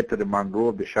closer you get to the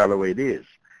mangrove, the shallower it is.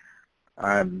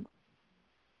 And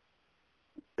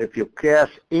if you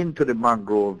cast into the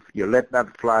mangrove, you let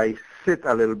that fly sit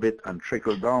a little bit and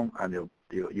trickle down, and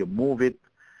you move it,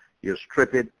 you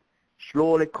strip it,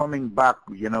 slowly coming back,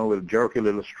 with jerky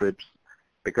little strips,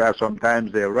 because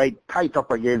sometimes they're right tight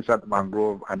up against that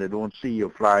mangrove and they don't see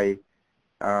you fly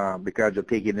because you're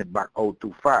taking it back out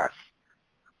too fast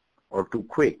or too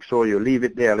quick. So you leave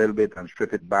it there a little bit and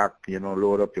strip it back,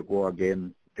 load up, you go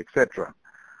again, etc.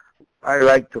 I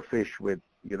like to fish with,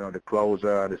 the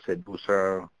clouser, the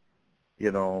seducer,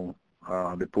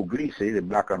 the puglisi, the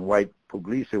black and white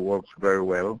puglisi works very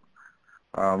well.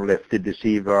 Lefty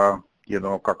deceiver,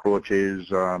 cockroaches,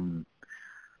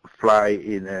 fly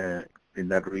in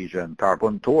that region.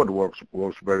 Tarpon toad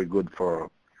works very good for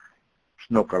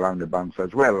snook along the banks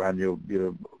as well. And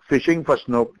you're fishing for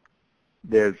snook,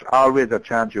 there's always a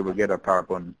chance you will get a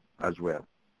tarpon as well.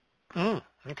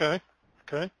 Okay.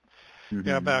 Mm-hmm.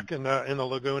 Yeah, back in the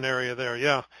lagoon area there.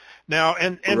 Yeah. Now,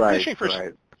 and right,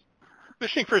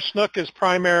 fishing for snook is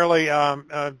primarily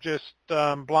just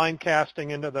blind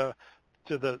casting into the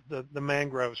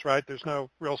mangroves, right? There's no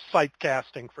real sight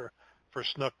casting for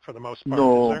snook for the most part,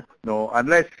 is there? No,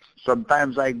 unless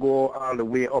sometimes I go all the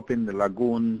way up in the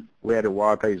lagoon where the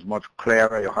water is much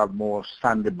clearer. You have more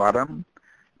sandy bottom,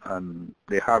 and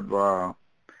they have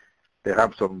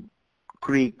some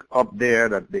creek up there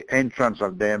that the entrance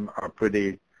of them are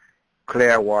pretty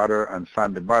clear water and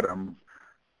sandy bottom.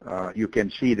 You can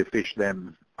see the fish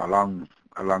then along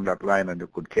that line, and you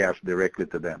could cast directly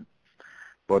to them.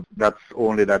 But that's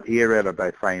only that area that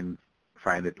I find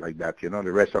it like that.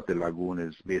 The rest of the lagoon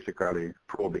is basically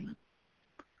probing.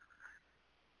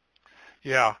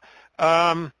 Yeah.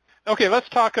 Okay, let's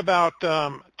talk about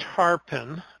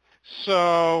tarpon.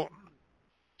 So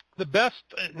the best,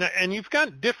 and you've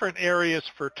got different areas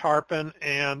for tarpon,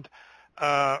 and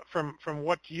from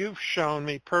what you've shown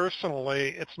me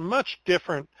personally, it's much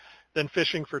different than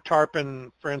fishing for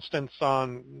tarpon, for instance,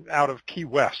 out of Key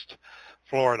West,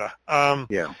 Florida.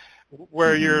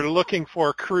 Where mm-hmm. you're looking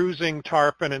for cruising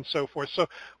tarpon and so forth. So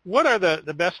what are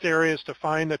the best areas to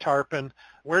find the tarpon?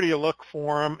 Where do you look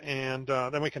for them? And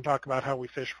then we can talk about how we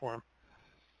fish for them.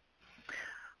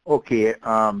 Okay.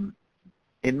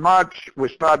 In March, we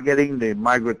start getting the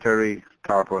migratory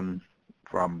tarpon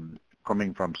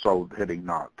coming from south, heading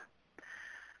north.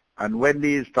 And when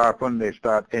these tarpon, they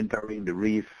start entering the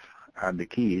reef and the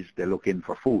keys, they're looking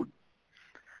for food.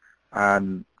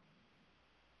 And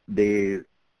the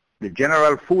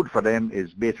general food for them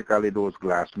is basically those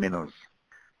glass minnows.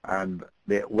 And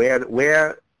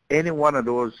where any one of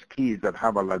those keys that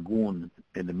have a lagoon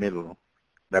in the middle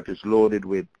that is loaded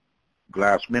with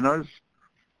glass minnows,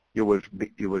 you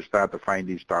will start to find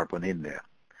these tarpon in there.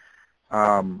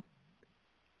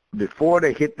 Before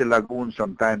they hit the lagoon,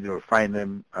 sometimes you'll find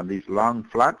them on these long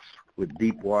flats with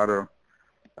deep water.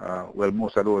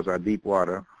 Most of those are deep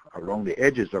water around the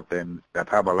edges of them that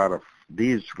have a lot of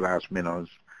these glass minnows.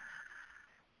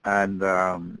 And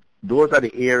those are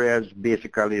the areas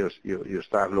basically you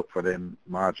start look for them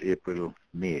March, April,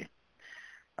 May.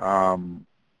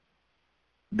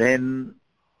 Then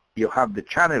you have the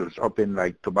channels up in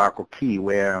like Tobacco Key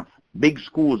where big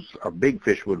schools of big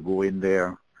fish would go in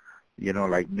there,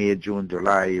 like May, June,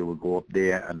 July, you would go up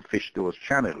there and fish those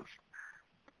channels.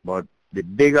 But the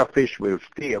bigger fish will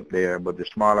stay up there, but the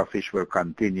smaller fish will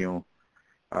continue,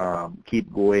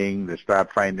 keep going. They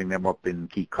start finding them up in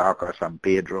Key Carcass, San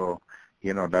Pedro,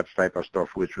 that type of stuff,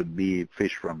 which would be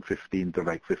fish from 15 to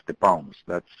like 50 pounds.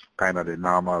 That's kind of the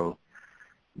normal,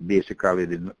 basically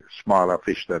the smaller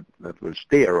fish that will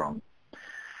stay around.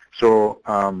 So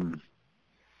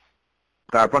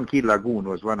Tarpon Key Lagoon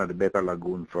was one of the better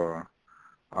lagoons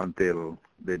until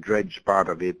the dredge part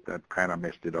of it that kind of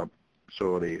messed it up.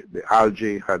 So the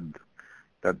algae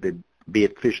that the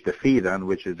bait fish to feed on,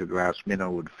 which is the glass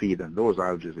minnow would feed on, those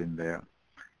algae in there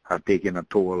have taken a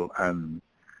toll, and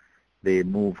they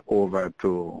move over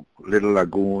to Little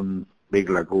Lagoon, Big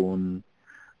Lagoon,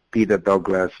 Peter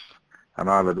Douglas, and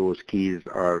all of those keys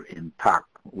are intact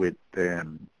with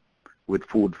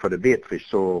food for the bait fish.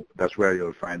 So that's where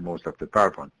you'll find most of the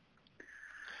tarpon.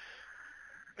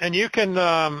 And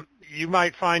you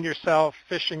might find yourself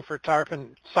fishing for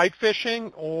tarpon, sight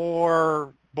fishing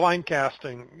or blind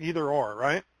casting, either or,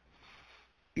 right?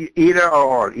 Either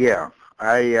or, yeah.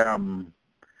 I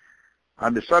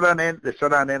on the southern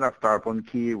end of Tarpon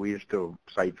Key, we used to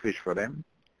sight fish for them.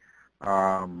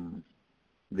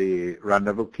 The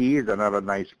Rendezvous Key is another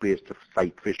nice place to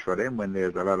sight fish for them when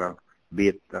there's a lot of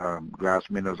bait glass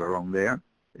minnows around there.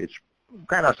 It's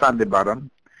kind of sandy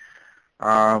bottom.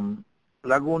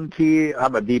 Lagoon Key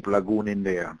have a deep lagoon in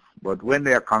there, but when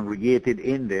they are congregated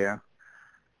in there,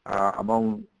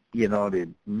 among the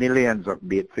millions of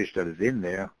bait fish that is in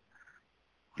there,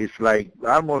 it's like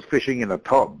almost fishing in a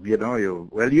tub.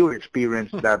 You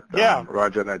experienced that, Yeah.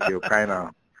 Roger, that you kind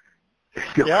of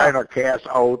Yeah. kind of cast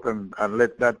out and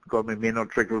let that minnow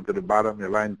trickle to the bottom. Your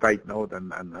line tighten out,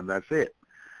 and that's it.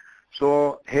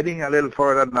 So heading a little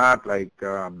further than that, like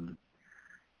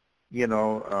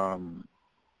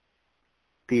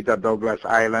Peter Douglas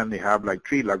Island, they have like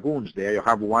 3 lagoons there. You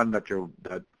have one that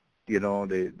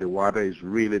the water is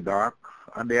really dark,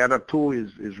 and the other 2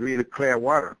 is really clear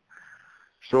water.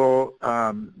 So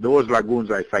those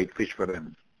lagoons, I sight fish for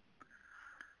them.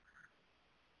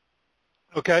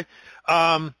 Okay.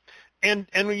 And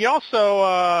we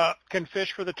also can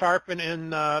fish for the tarpon in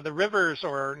the rivers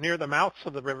or near the mouths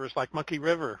of the rivers, like Monkey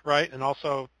River, right? And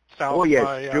also south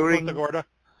by Punta Gorda.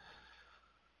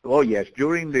 Oh yes,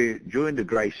 during the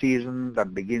dry season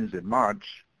that begins in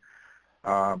March,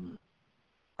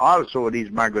 also these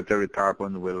migratory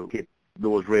tarpon will hit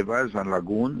those rivers and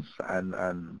lagoons,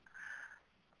 and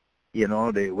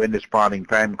when the spawning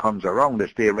time comes around, they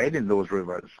stay right in those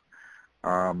rivers.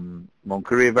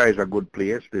 Monkey River is a good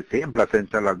place. The same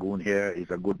Placentia Lagoon here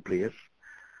is a good place,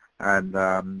 and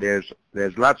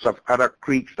there's lots of other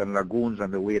creeks and lagoons on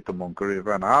the way to Monkey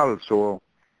River, and also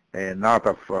north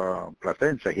of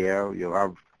Placentia here, you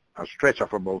have a stretch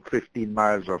of about 15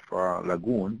 miles of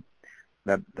lagoon,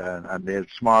 and there's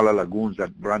smaller lagoons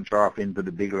that branch off into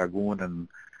the big lagoon,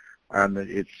 and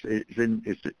it's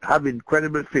have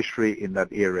incredible fishery in that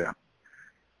area.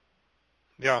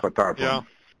 Yeah. For tarpon. Yeah.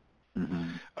 Mm-hmm.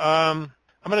 I'm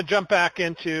going to jump back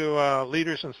into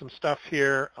leaders and some stuff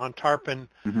here on tarpon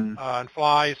and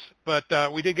flies, but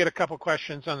we did get a couple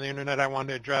questions on the internet I wanted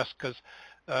to address because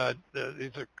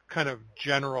these are kind of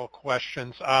general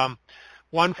questions.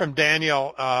 One from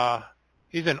Daniel.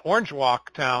 He's in Orange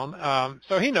Walk town,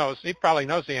 so he probably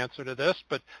knows the answer to this,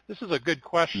 but this is a good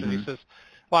question. He says,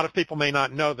 a lot of people may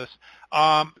not know this.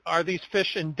 Are these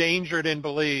fish endangered in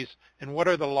Belize, and what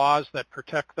are the laws that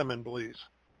protect them in Belize?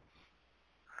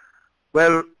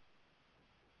 Well,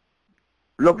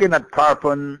 looking at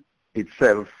tarpon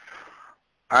itself,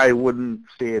 I wouldn't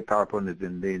say tarpon is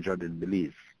endangered in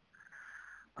Belize.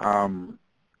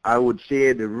 I would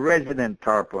say the resident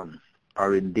tarpon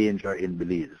are in danger in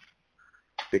Belize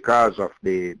because of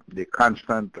the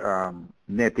constant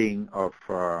netting of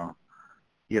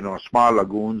small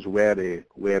lagoons where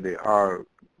they are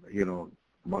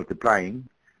multiplying,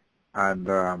 and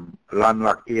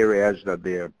landlocked areas that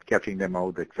they are catching them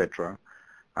out, etc.,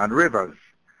 and rivers.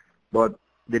 But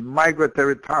the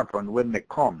migratory tarpon, when they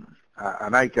come,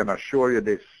 and I can assure you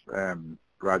this,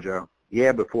 Roger,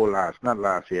 year before last, not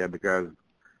last year, because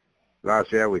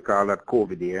last year we call that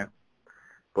COVID year,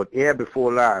 but year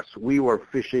before last, we were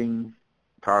fishing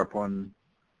tarpon,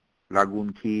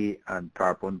 Lagoon Key and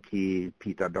Tarpon Key,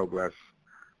 Peter Douglas,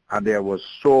 and there was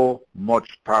so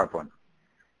much tarpon.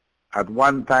 At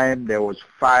one time, there was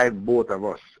 5 boat of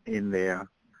us in there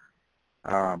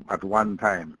at one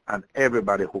time, and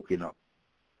everybody hooking up.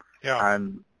 Yeah.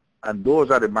 And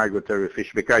those are the migratory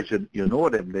fish because you know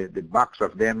them. The backs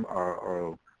of them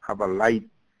have a light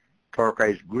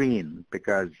turquoise green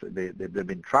because they've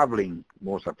been traveling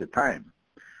most of the time.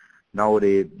 Now,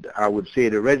 I would say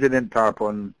the resident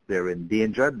tarpon, they're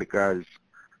endangered because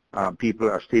people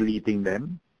are still eating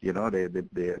them. They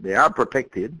are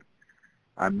protected.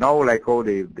 And now, like how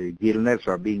the gillnets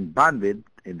are being banded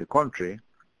in the country,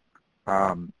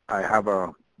 I have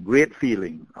a great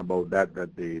feeling about that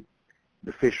the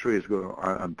fishery is going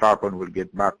and tarpon will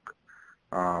get back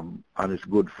on its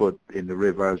good foot in the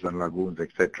rivers and lagoons,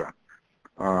 etc.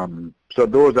 So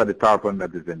those are the tarpon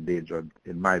that is endangered,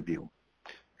 in my view.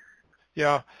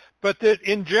 Yeah, but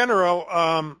in general,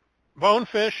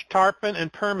 bonefish, tarpon,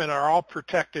 and permit are all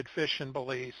protected fish in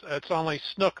Belize. It's only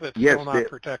snook that's still not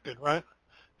protected, right?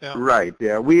 Yeah. Right.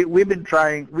 Yeah, we've been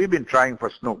trying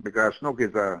for snook because snook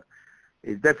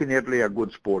is definitely a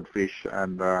good sport fish,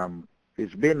 and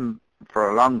it's been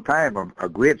for a long time a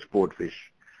great sport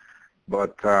fish.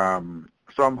 But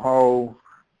somehow,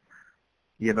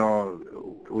 you know,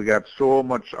 we got so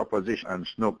much opposition on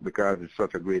snook because it's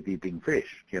such a great eating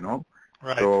fish, you know.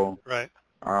 Right. So right.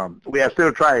 We are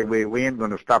still trying. We ain't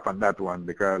going to stop on that one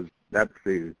because that's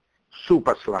the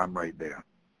super slam right there.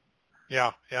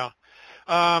 Yeah, yeah.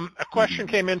 A question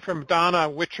came in from Donna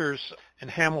Witchers in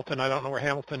Hamilton. I don't know where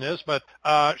Hamilton is, but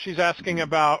she's asking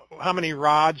about how many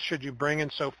rods should you bring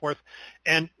and so forth.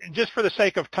 And just for the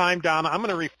sake of time, Donna, I'm going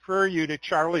to refer you to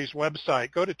Charlie's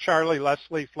website. Go to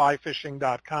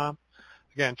charlieleslieflyfishing.com.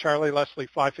 Again,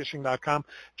 charlieleslieflyfishing.com.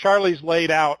 Charlie's laid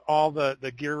out all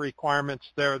the gear requirements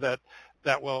there that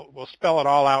will spell it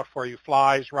all out for you,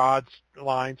 flies, rods,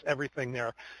 lines, everything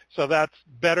there. So that's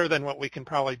better than what we can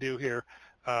probably do here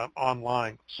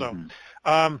online. So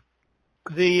Ed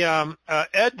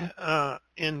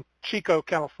in Chico,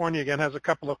 California, again, has a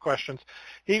couple of questions.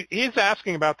 He's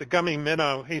asking about the gummy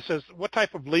minnow. He says, what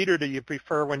type of leader do you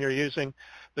prefer when you're using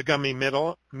the gummy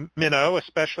minnow,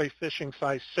 especially fishing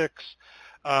size 6?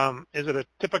 Is it a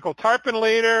typical tarpon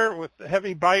leader with a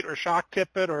heavy bite or shock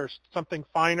tippet or something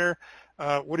finer?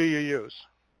 What do you use?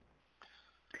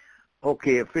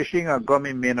 Okay, fishing a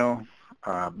gummy minnow,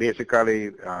 basically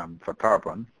for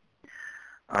tarpon,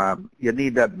 you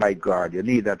need that bite guard. You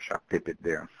need that shock tippet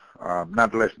there.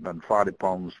 Not less than 40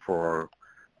 pounds for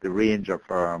the range of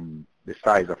the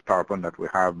size of tarpon that we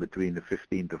have between the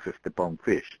 15 to 50 pound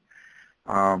fish.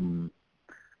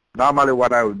 Normally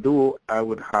what I would do, I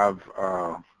would have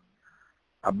a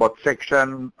butt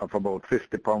section of about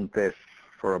 50 pound test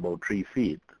for about 3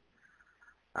 feet.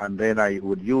 And then I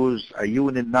would use a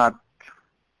unit knot,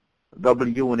 double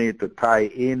unit to tie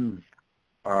in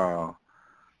about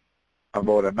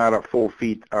another 4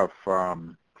 feet of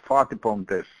 40 pound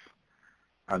test.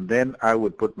 And then I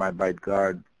would put my bite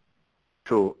guard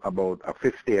to about a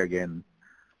 50 again.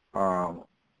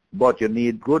 But you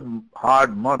need good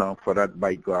hard mono for that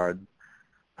bite guard,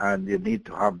 and you need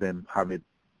to have it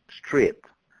straight.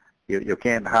 You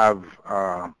can't have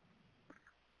a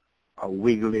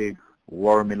wiggly,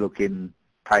 wormy looking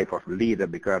type of leader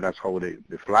because that's how the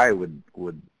fly would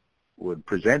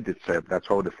present itself. That's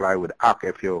how the fly would act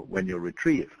when you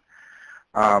retrieve.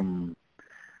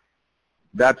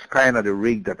 That's kind of the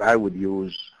rig that I would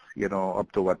use, you know,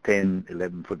 up to a 10,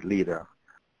 11 foot leader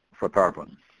for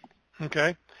tarpon.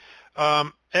 Okay.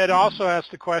 Ed also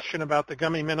asked a question about the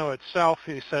gummy minnow itself.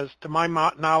 He says, to my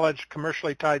knowledge,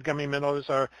 commercially tied gummy minnows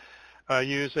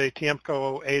use a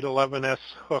Tiemco 811S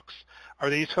hooks. Are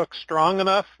these hooks strong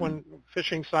enough when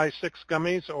fishing size 6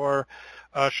 gummies, or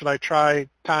should I try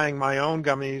tying my own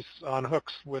gummies on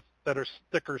hooks that are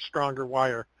thicker, stronger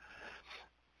wire?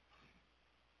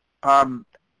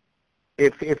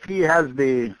 If he has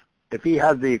the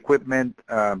equipment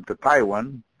to tie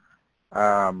one,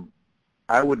 I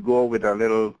would go with a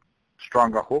little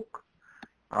stronger hook.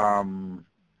 The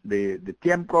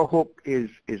Tiemco hook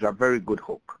is a very good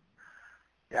hook.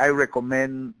 I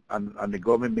recommend on the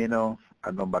gummy minnow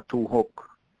a number 2 hook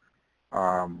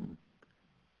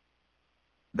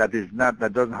that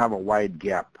doesn't have a wide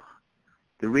gap.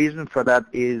 The reason for that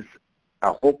is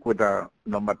a hook with a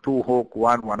number 2 hook,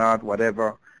 1/1/8,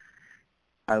 whatever,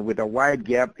 and with a wide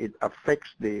gap, it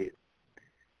affects the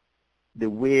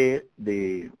way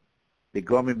the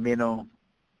gummy minnow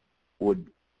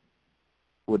would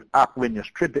act when you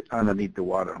strip it underneath the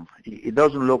water. It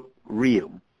doesn't look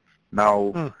real.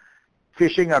 Now,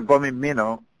 fishing a gummy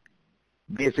minnow,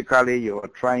 basically you're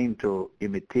trying to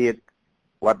imitate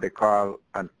what they call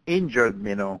an injured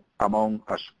minnow among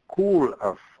a school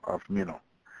of minnow.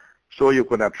 So you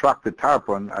could attract the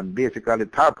tarpon, and basically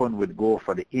tarpon would go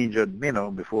for the injured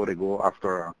minnow before they go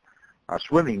after a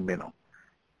swimming minnow.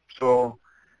 So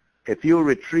if you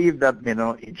retrieve that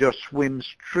minnow, it just swims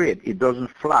straight. It doesn't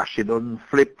flash. It doesn't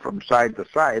flip from side to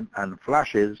side and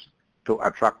flashes to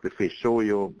attract the fish. So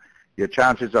your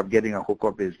chances of getting a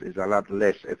hookup is a lot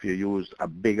less if you use a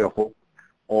bigger hook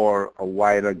or a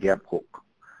wider gap hook.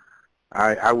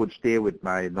 I would stay with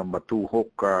my number 2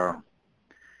 hook on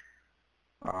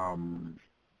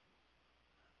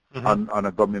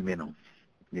a gummy minnow.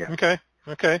 Yeah.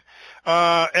 Okay.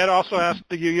 Ed also asked,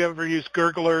 do you ever use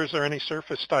gurglers or any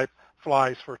surface type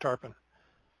flies for tarpon?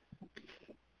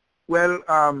 Well,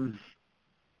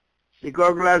 the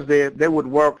gurglers, they would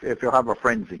work if you have a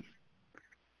frenzy.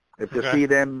 If you see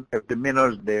them, if the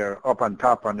minnows, they're up on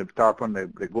top on the tarpon,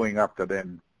 they're going after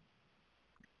them,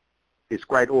 it's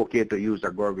quite okay to use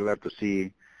a gurgler to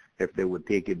see if they would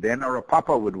take it then, or a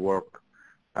popper would work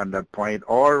at that point,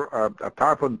 or a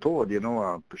tarpon toad, you know,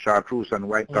 a chartreuse and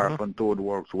white tarpon toad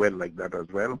works well like that as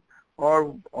well,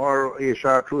 or a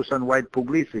chartreuse and white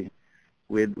puglisi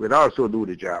would also do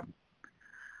the job.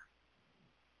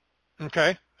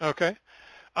 Okay.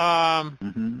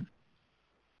 Mm-hmm.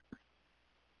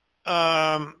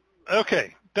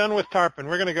 Okay, done with tarpon.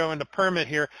 We're going to go into permit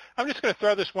here. I'm just going to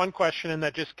throw this one question in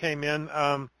that just came in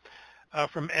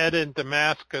from Ed in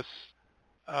Damascus,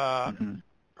 Mm-hmm.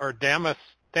 or Damascus.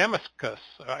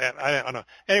 I don't know.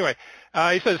 Anyway,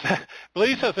 he says,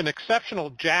 Belize has an exceptional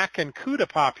jack and cuda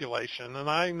population, and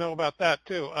I know about that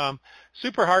too.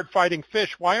 Super hard fighting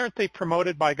fish. Why aren't they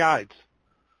promoted by guides?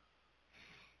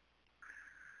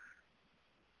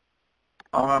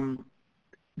 The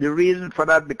reason for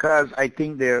that, because I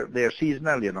think they're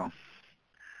seasonal, you know.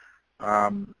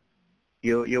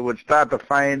 You would start to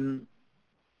find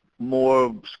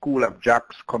more school of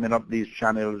jacks coming up these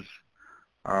channels,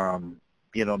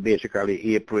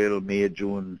 basically April, May,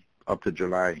 June, up to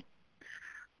July.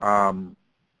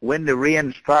 When the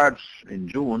rain starts in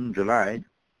June, July,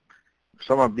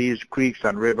 some of these creeks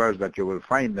and rivers that you will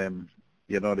find them,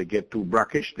 they get too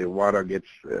brackish, the water gets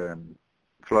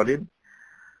flooded,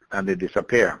 and they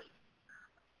disappear.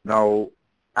 Now,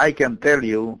 I can tell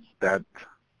you that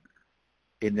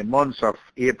in the months of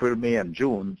April, May, and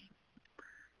June,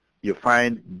 you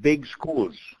find big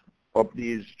schools up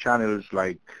these channels,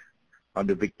 like on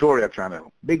the Victoria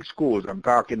Channel. Big schools, I'm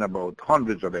talking about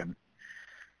hundreds of them.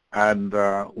 And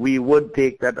we would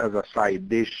take that as a side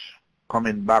dish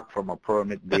coming back from a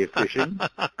permit day fishing.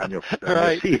 And you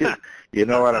see it, you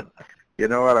know what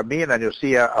I mean? And you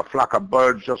see a flock of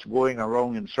birds just going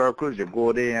around in circles. You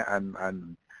go there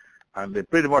and they're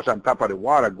pretty much on top of the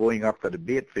water going after the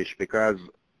bait fish, because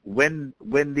when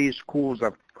these schools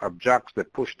of jacks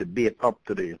that push the bait up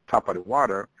to the top of the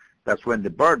water, that's when the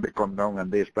bird they come down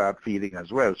and they start feeding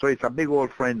as well. So it's a big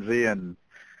old frenzy, and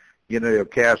you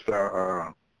cast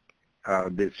a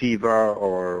deceiver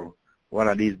or one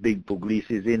of these big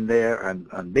puglisis in there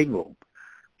and bingo.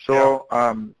 So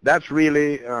that's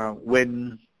really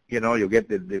when you get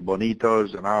the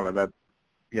bonitos and all of that,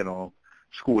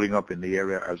 schooling up in the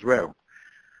area as well.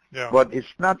 Yeah. But it's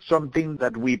not something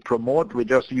that we promote. We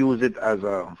just use it as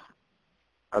a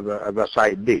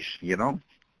side dish, Yeah,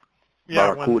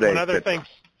 Barracuda, when other etc. things,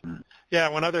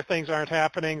 when other things aren't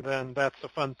happening, then that's a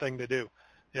fun thing to do.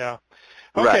 Yeah.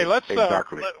 Okay, Right, let's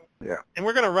exactly. and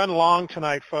we're going to run long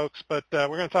tonight, folks, but we're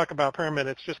going to talk about permit.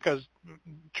 It's just because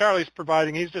Charlie's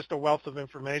providing, he's just a wealth of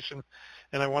information,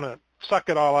 and I want to suck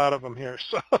it all out of him here.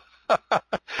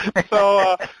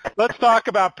 So let's talk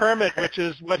about permit, which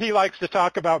is what he likes to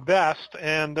talk about best.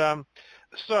 And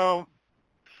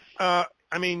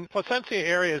Placencia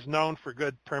area is known for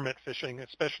good permit fishing,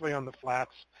 especially on the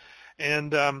flats.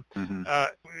 And,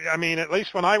 at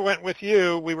least when I went with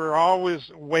you, we were always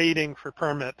waiting for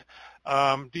permit.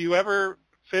 Do you ever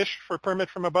fish for permit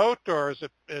from a boat, or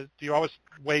do you always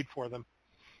wait for them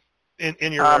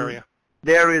in your area?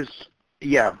 There's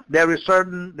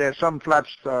some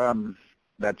flats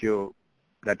that you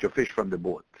fish from the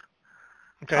boat.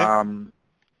 Okay.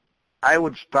 I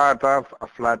would start off a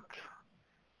flat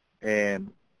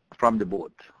from the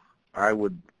boat. I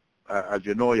would, as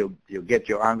you know, you get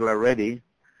your angler ready,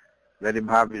 let him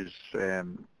have his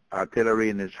artillery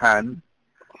in his hand,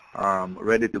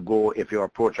 ready to go if you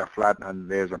approach a flat and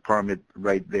there's a permit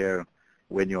right there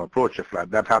when you approach a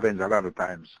flat. That happens a lot of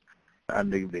times.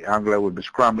 And the angler will be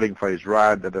scrambling for his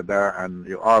rod, and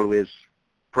you always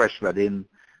press that in,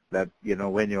 that,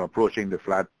 when you're approaching the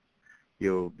flat,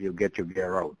 you get your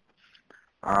gear out.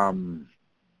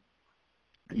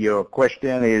 Your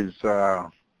question is,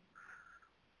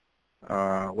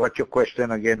 what's your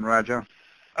question again, Roger?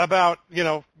 About,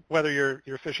 whether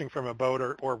you're fishing from a boat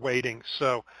or wading.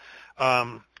 So,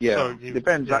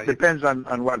 depends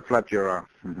on what flat you're on.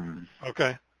 Mm-hmm.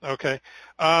 Okay.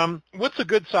 What's a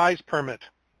good size permit?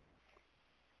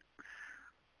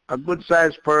 A good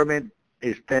size permit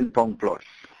is 10-pound plus.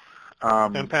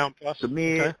 10-pound plus? To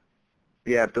me, okay.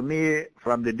 To me,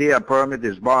 from the day a permit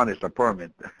is born, it's a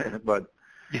permit. But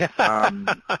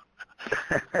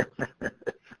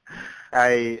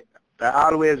I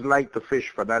always like to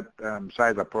fish for that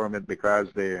size of permit, because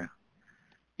a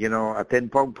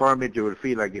 10-pound permit, you will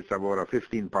feel like it's about a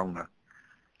 15-pounder.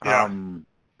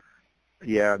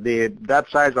 That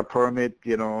size of permit,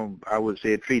 I would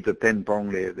say 3 to 10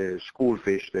 pound, the school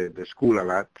fish, they school a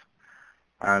lot.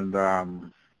 And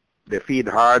they feed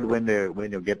hard when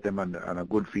you get them on a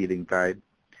good feeding tide.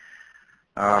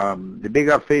 The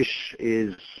bigger fish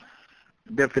is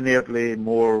definitely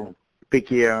more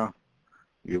pickier.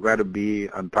 You got to be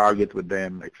on target with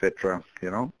them, etc.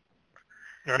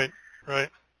 Right.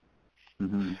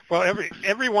 Mm-hmm. Well,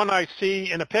 everyone I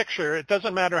see in a picture, it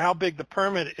doesn't matter how big the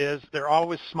permit is, they're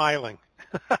always smiling,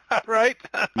 right?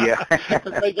 Yeah.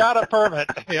 They got a permit.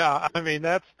 Yeah,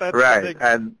 that's right. the big...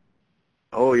 And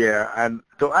Oh yeah, and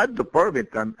to add to permit,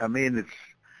 I mean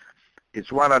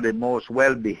it's one of the most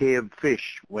well-behaved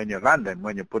fish when you land them.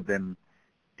 When you put them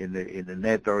in the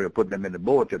net or you put them in the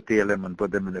boat, you tail them and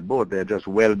put them in the boat. They're just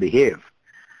well-behaved.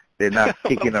 They're not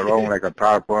kicking around like a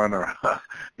tarpon or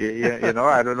you know.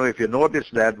 I don't know if you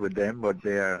noticed that with them, but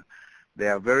they are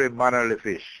very mannerly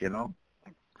fish. You know.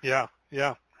 Yeah,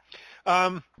 yeah.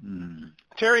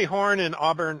 Terry Horn in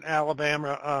Auburn,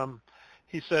 Alabama.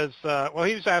 He says, well,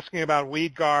 he was asking about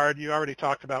weed guard. You already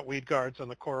talked about weed guards on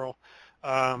the coral.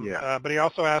 But he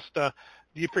also asked, do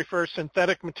you prefer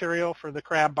synthetic material for the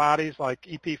crab bodies like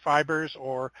EP fibers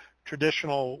or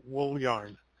traditional wool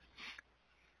yarn?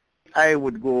 I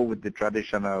would go with the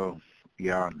traditional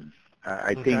yarn.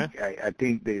 I think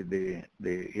the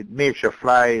it makes your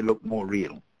fly look more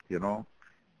real. You know,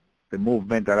 the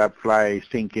movement of that fly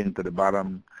sinking to the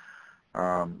bottom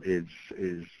is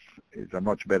a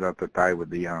much better to tie with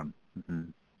the yarn.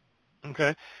 Mm-hmm.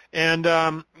 Okay, and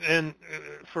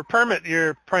for permit,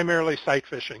 you're primarily sight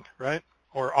fishing, right?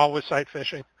 Or always sight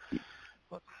fishing?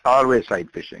 Always sight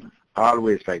fishing.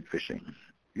 Always sight fishing.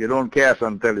 You don't cast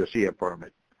until you see a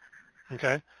permit.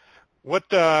 Okay. What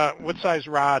size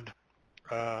rod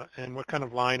and what kind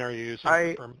of line are you using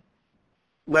for permit?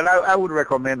 Well, I would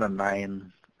recommend a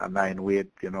 9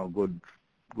 weight. You know,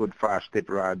 good fast tip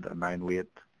rod, a 9 weight.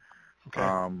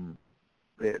 Okay.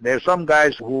 There's some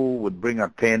guys who would bring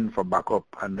a 10 for backup,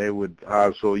 and they would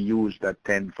also use that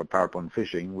 10 for tarpon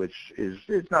fishing, which is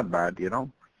not bad, you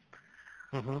know.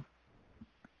 Mm-hmm.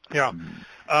 Yeah.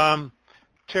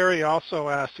 Terry also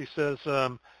asked, he says,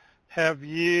 have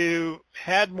you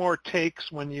had more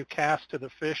takes when you cast to the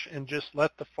fish and just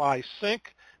let the fly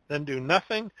sink, then do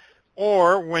nothing,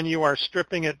 or when you are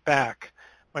stripping it back?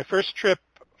 My first trip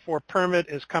for permit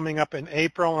is coming up in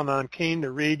April, and I'm keen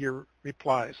to read your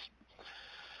replies.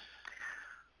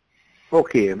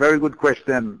 Okay, very good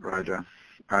question, Roger.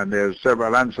 And there's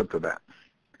several answers to that.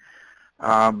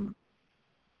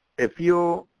 If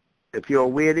you're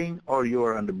waiting or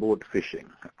you're on the boat fishing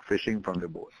from the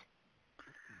boat,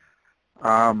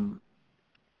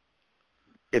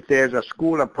 if there's a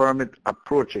school of permit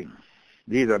approaching,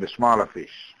 these are the smaller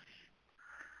fish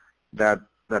that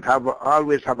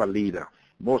always have a leader.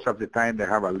 Most of the time they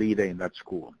have a leader in that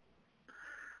school.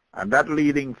 And that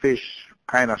leading fish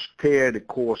kind of steer the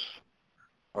course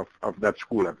of that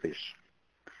school of fish.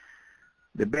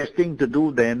 The best thing to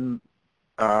do then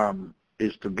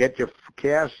is to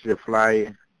cast your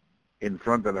fly in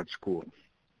front of that school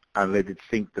and let it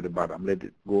sink to the bottom. Let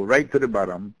it go right to the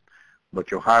bottom, but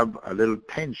you have a little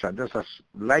tension, just a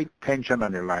light tension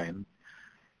on your line,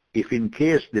 if in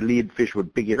case the lead fish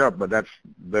would pick it up, but that's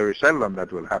very seldom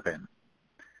that will happen.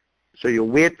 So you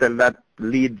wait till that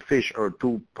lead fish or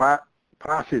two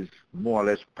passes more or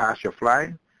less past your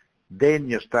fly, then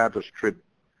you start to strip.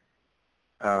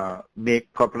 Make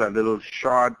a couple of little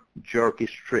short, jerky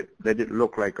strips. Let it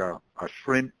look like a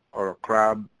shrimp or a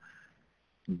crab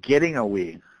getting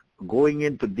away, going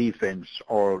into defense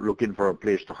or looking for a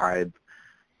place to hide,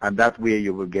 and that way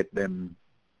you will get them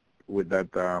with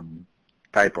that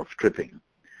type of stripping.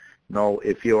 Now,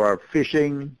 if you are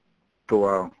fishing to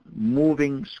a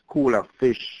moving school of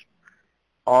fish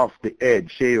off the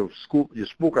edge, say you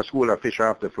spook a school of fish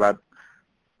off the flat,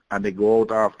 and they go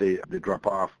out off the drop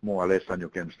off more or less, and you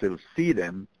can still see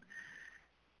them,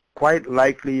 quite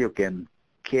likely you can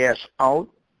cast out,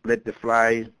 let the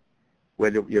fly,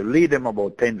 well, you lead them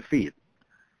about 10 feet,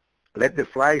 let the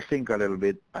fly sink a little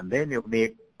bit, and then you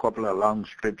make a couple of long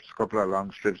strips,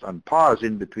 and pause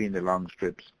in between the long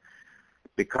strips.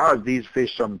 Because these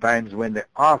fish sometimes, when they're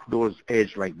off those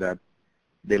edge like that,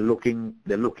 they're looking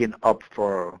up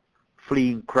for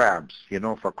fleeing crabs,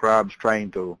 for crabs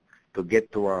trying to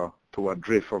get to a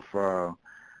drift of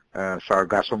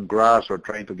sargassum grass or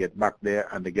trying to get back there,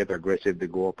 and they get aggressive, they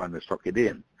go up and they suck it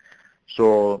in.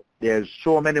 So there's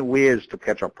so many ways to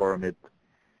catch a permit,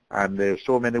 and there's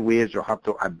so many ways you have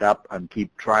to adapt and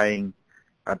keep trying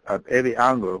at every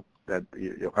angle that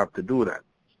you have to do that.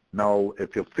 Now,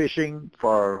 if you're fishing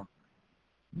for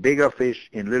bigger fish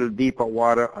in little deeper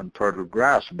water on turtle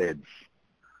grass beds,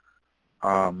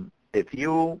 if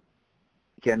you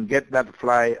can get that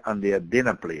fly on their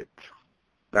dinner plate,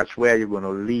 that's where you're going to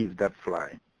leave that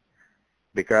fly,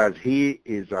 because he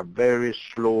is a very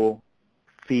slow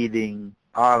feeding,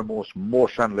 almost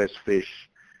motionless fish,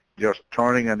 just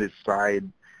turning on its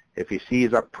side. If he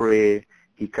sees a prey,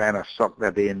 he kind of sucks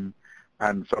that in,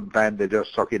 and sometimes they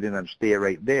just suck it in and stay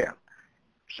right there.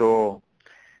 So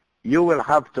you will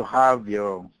have to have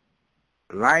your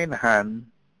line hand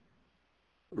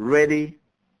ready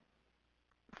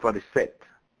for the set.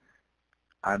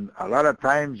 And a lot of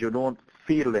times you don't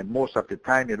feel them. Most of the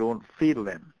time you don't feel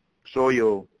them. So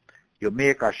you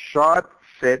make a short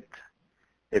set.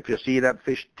 If you see that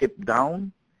fish tip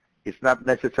down, it's not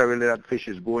necessarily that fish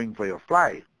is going for your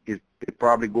fly. It's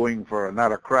probably going for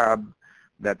another crab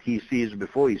that he sees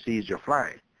before he sees your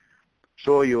fly.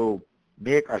 So you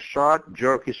make a short,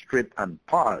 jerky strip and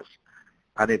pause.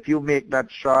 And if you make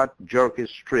that short, jerky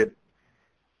strip,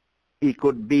 it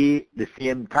could be the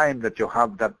same time that you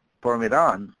have that permit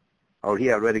on, or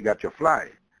he already got your fly.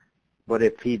 But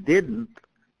if he didn't,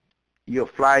 your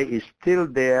fly is still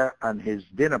there on his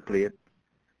dinner plate,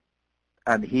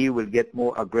 and he will get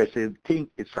more aggressive, think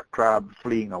it's a crab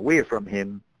fleeing away from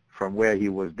him from where he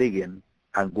was digging,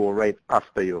 and go right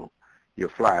after your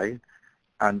fly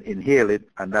and inhale it,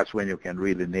 and that's when you can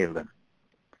really nail them.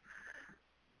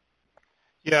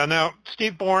 Yeah, now,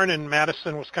 Steve Bourne in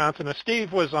Madison, Wisconsin. Now,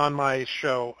 Steve was on my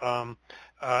show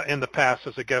in the past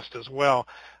as a guest as well.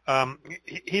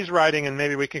 He's writing, and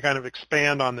maybe we can kind of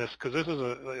expand on this, because this is,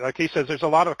 like he says, there's a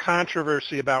lot of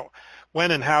controversy about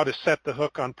when and how to set the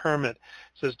hook on permit.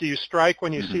 It says, do you strike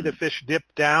when you see the fish dip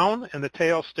down and the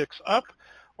tail sticks up,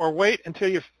 or wait until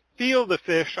you feel the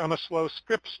fish on a slow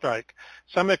strip strike?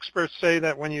 Some experts say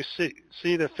that when you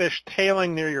see the fish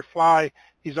tailing near your fly,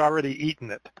 he's already eaten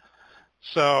it.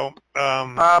 So,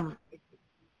 Roger,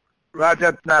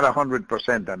 not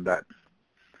 100% on that.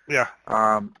 Yeah.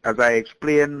 As I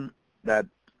explained, that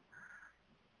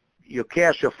you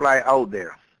cast your fly out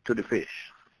there to the fish.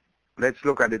 Let's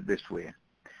look at it this way.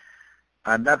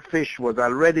 And that fish was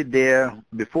already there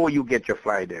before you get your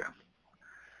fly there.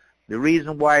 The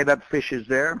reason why that fish is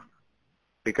there,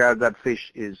 because that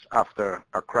fish is after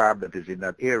a crab that is in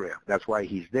that area. That's why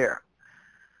he's there.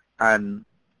 And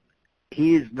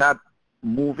he is not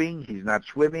moving, he's not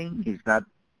swimming, he's not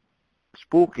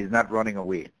spooked, he's not running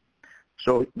away.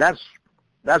 So that's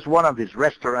one of his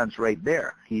restaurants right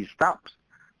there. He stops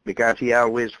because he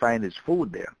always finds his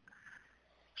food there.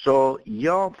 So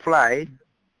your fly,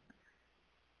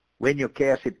 when you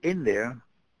cast it in there,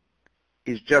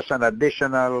 is just an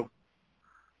additional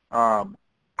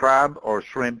crab or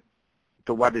shrimp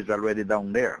to what is already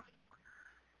down there.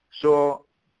 So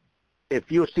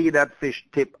if you see that fish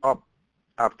tip up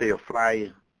after your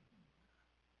fly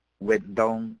went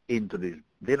down into the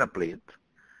dinner plate,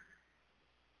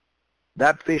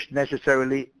 that fish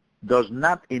necessarily does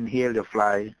not inhale your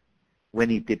fly when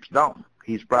he tips down.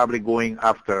 He's probably going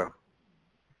after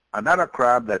another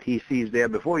crab that he sees there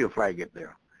before your fly get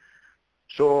there.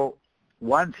 So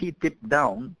once he tipped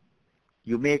down,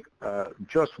 you make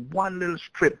just one little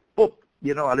strip, a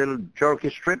little jerky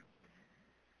strip.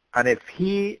 And if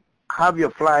he have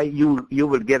your fly, you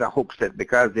will get a hook set,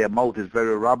 because their mouth is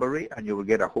very rubbery, and you will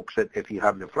get a hook set if you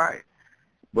have your fly.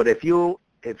 But if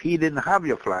he didn't have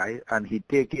your fly and he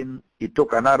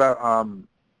took another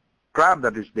crab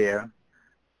that is there,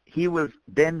 he will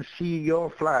then see your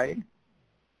fly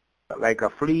like a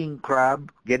fleeing crab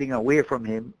getting away from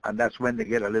him, and that's when they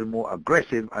get a little more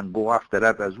aggressive and go after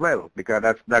that as well, because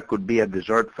that could be a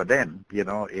dessert for them, in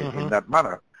that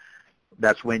manner.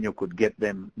 That's when you could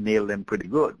nail them pretty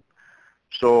good.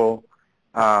 So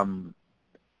I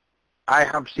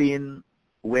have seen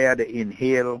where they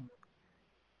inhale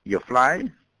your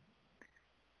fly,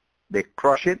 they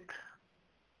crush it,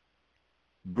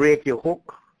 break your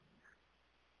hook,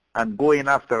 and go in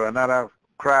after another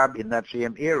crab in that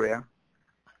same area.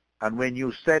 And when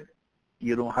you set,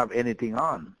 you don't have anything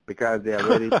on, because they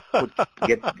already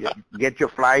get your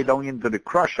fly down into the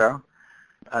crusher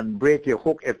and break your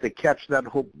hook. If they catch that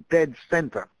hook dead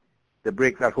center, they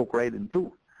break that hook right in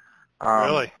two.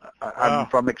 Really? And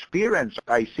from experience,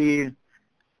 I see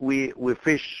we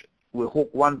hook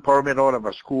one permit out of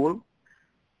a school,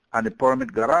 and the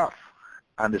permit got off,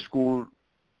 and the school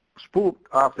spooked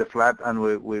off the flat, and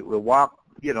we walked,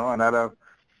 another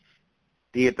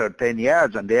 8 or 10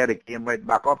 yards, and there they came right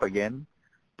back up again,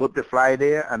 put the fly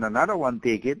there, and another one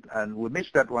take it, and we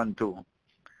missed that one too.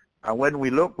 And when we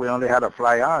looked, we only had a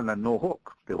fly on and no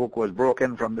hook. The hook was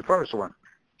broken from the first one.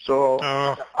 So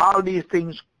all these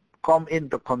things come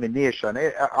into combination.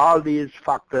 All these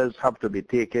factors have to be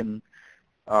taken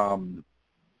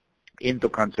into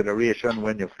consideration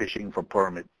when you're fishing for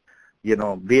permit.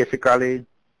 Basically,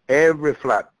 every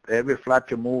flat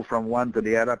you move from one to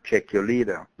the other, check your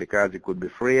leader, because it could be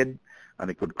frayed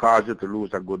and it could cause you to lose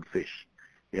a good fish.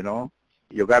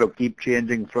 You got to keep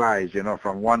changing flies,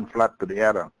 from one flat to the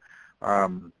other.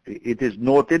 It is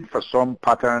noted for some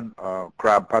pattern,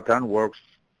 crab pattern works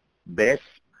best,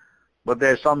 but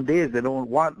there's some days they don't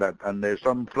want that, and there's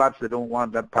some flats they don't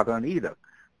want that pattern either.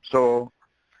 So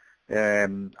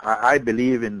I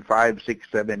believe in 5, 6,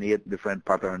 7, 8 different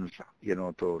patterns,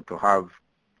 to have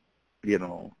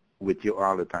with you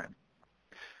all the time.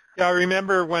 Yeah, I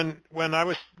remember when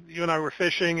you and I were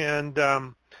fishing, and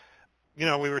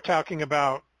we were talking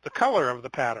about the color of the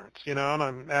patterns, and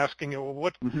I'm asking you,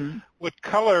 well, what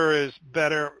color is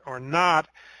better or not?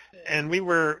 And we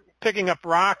were picking up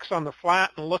rocks on the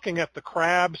flat and looking at the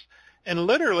crabs, and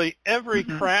literally every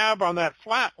crab on that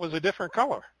flat was a different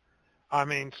color. I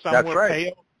mean, some were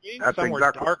pale green, some were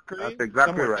dark green. That's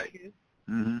exactly right.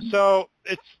 So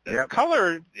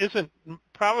color isn't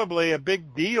probably a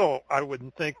big deal, I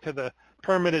wouldn't think, to the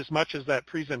permit as much as that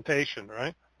presentation,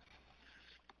 right?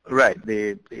 Right.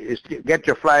 Get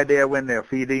your fly there when they're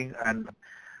feeding, and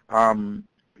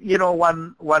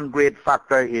one great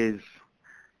factor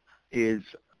is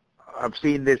I've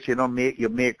seen this. You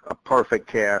make a perfect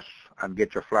cast and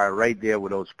get your fly right there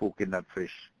without spooking that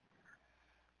fish.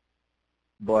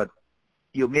 But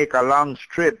you make a long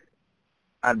strip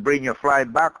and bring your fly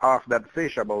back off that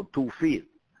fish about 2 feet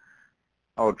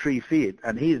or 3 feet,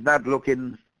 and he's not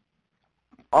looking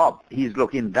up, he's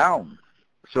looking down.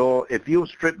 So if you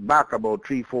strip back about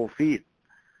 3-4 feet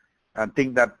and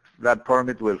think that that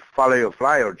permit will follow your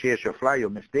fly or chase your fly, you're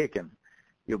mistaken.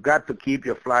 You've got to keep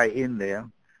your fly in there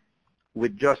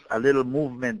with just a little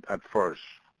movement at first.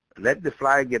 Let the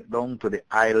fly get down to the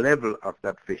eye level of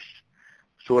that fish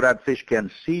so that fish can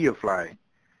see your fly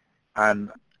and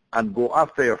go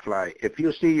after your fly. If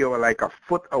you see you're like a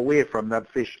foot away from that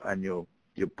fish and you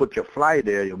put your fly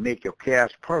there, you make your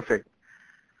cast perfect,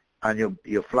 and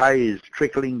your fly is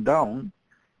trickling down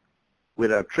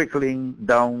with a trickling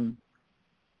down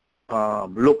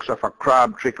looks of a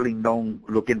crab trickling down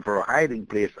looking for a hiding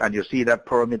place, and you see that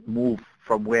permit move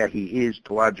from where he is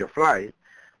towards your fly,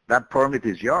 that permit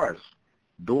is yours.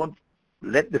 Don't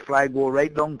let the fly go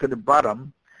right down to the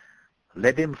bottom.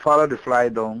 Let him follow the fly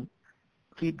down.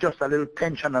 Keep just a little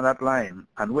tension on that line,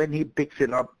 and when he picks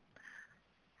it up,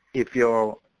 if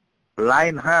your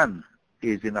line hand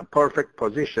is in a perfect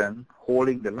position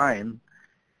holding the line,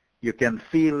 you can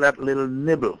feel that little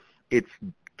nibble. It's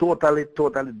totally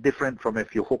different from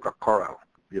if you hook a coral.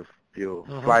 You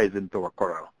flies into a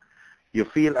coral. You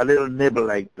feel a little nibble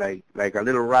like a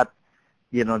little rat,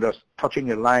 just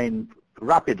touching a line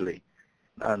rapidly.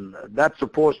 And that's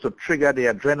supposed to trigger the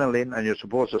adrenaline, and you're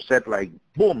supposed to set like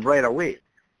boom right away.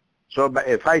 So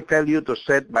if I tell you to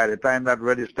set by the time that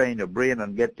register in your brain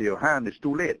and get to your hand, it's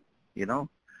too late, Yeah.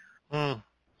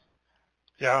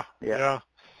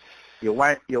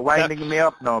 You're winding me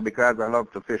up now because I love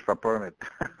to fish for permit.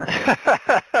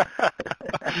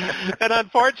 And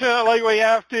unfortunately, we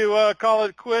have to call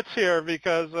it quits here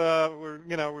because we're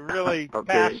really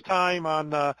past time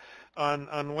on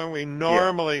when we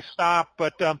normally stop.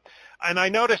 But and I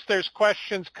noticed there's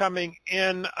questions coming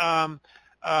in.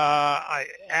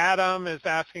 Adam is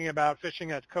asking about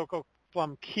fishing at Coco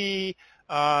Plum Key.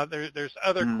 There's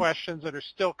other questions that are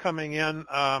still coming in,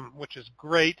 which is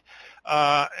great.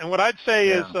 And what I'd say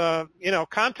is,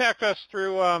 contact us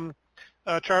through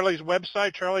Charlie's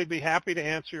website. Charlie'd be happy to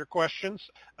answer your questions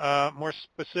more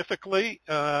specifically.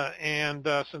 And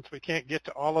since we can't get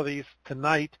to all of these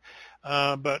tonight,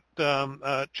 but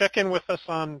check in with us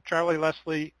on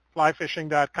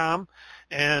CharlieLeslieFlyFishing.com,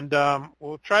 and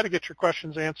we'll try to get your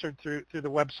questions answered through the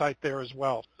website there as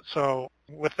well. So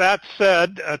with that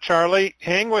said, Charlie,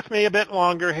 hang with me a bit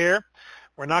longer here.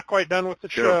 We're not quite done with the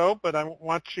show, but I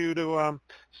want you to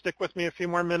stick with me a few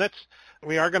more minutes.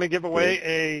 We are going to give away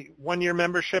a 1-year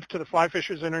membership to the Fly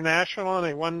Fishers International and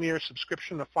a 1-year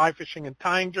subscription to Fly Fishing and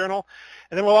Tying Journal.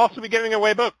 And then we'll also be giving away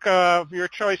a book of your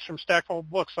choice from Stackpole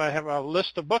Books. I have a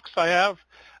list of books I have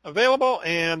available,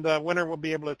 and the winner will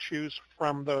be able to choose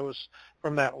from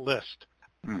that list.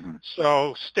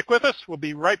 So stick with us. We'll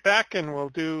be right back, and we'll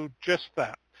do just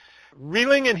that.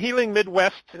 Reeling and Healing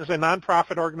Midwest is a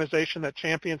nonprofit organization that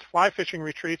champions fly fishing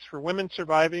retreats for women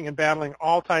surviving and battling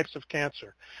all types of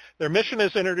cancer. Their mission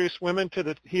is to introduce women to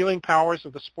the healing powers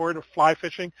of the sport of fly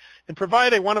fishing and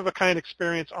provide a one-of-a-kind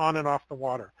experience on and off the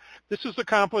water. This is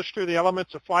accomplished through the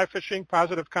elements of fly fishing,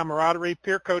 positive camaraderie,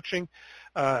 peer coaching,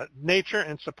 nature,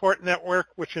 and support network,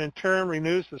 which in turn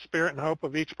renews the spirit and hope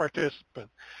of each participant.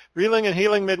 Reeling and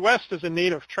Healing Midwest is in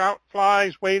need of trout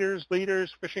flies, waders,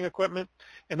 leaders, fishing equipment,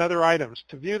 and other items.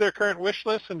 To view their current wish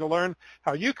list and to learn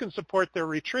how you can support their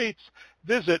retreats,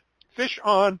 visit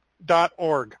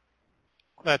fishon.org.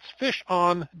 That's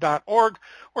fishon.org,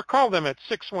 or call them at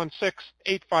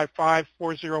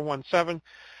 616-855-4017,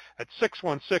 at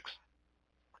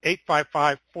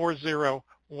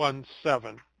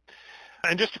 616-855-4017.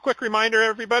 And just a quick reminder,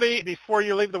 everybody, before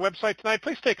you leave the website tonight,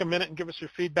 please take a minute and give us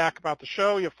your feedback about the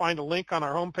show. You'll find a link on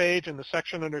our homepage in the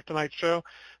section under tonight's show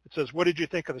that says, what did you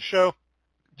think of the show?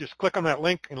 just click on that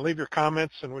link and leave your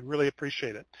comments, and we'd really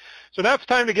appreciate it. So now it's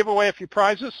time to give away a few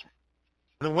prizes.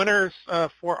 The winners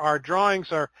for our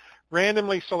drawings are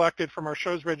randomly selected from our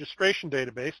show's registration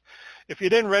database. If you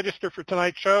didn't register for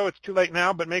tonight's show, it's too late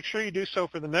now, but make sure you do so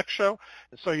for the next show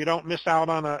so you don't miss out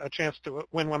on a chance to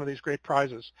win one of these great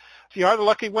prizes. If you are the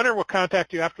lucky winner, we'll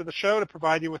contact you after the show to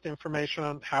provide you with information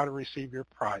on how to receive your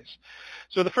prize.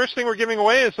 So the first thing we're giving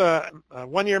away is a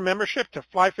one-year membership to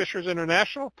Fly Fishers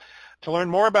International. To learn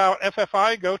more about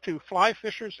FFI, go to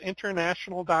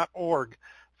flyfishersinternational.org.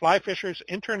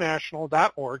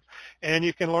 flyfishersinternational.org, and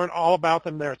you can learn all about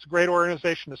them there. It's a great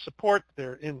organization to support.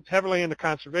 They're heavily into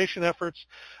conservation efforts,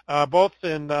 both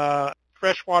in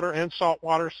freshwater and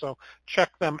saltwater, so check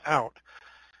them out.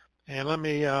 And let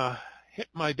me hit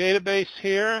my database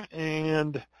here,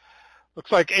 and looks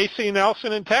like AC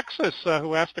Nelson in Texas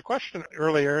who asked a question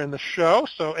earlier in the show.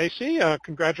 So AC,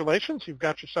 congratulations. You've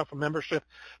got yourself a membership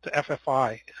to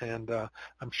FFI, and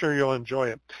I'm sure you'll enjoy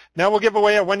it. Now we'll give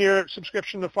away a one-year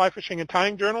subscription to Fly Fishing and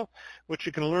Tying Journal, which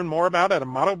you can learn more about at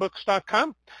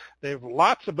amatobooks.com. They have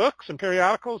lots of books and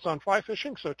periodicals on fly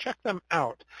fishing, so check them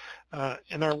out.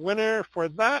 And our winner for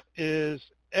that is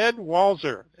Ed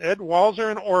Walzer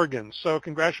in Oregon. So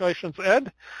congratulations,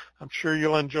 Ed. I'm sure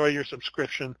you'll enjoy your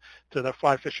subscription to the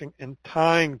Fly Fishing and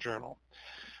Tying Journal.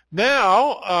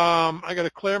 Now, I got to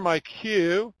clear my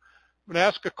queue. I'm going to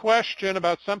ask a question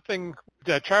about something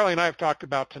that Charlie and I have talked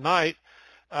about tonight.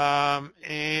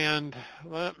 And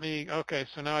okay,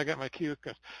 so now I got my queue.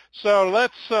 So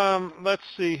let's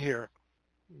see here.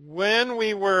 When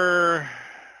we were,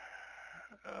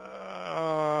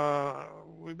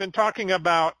 we've been talking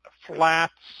about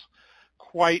flats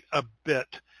quite a bit.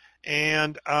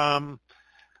 And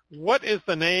what is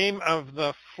the name of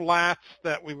the flats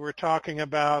that we were talking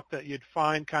about that you'd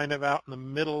find kind of out in the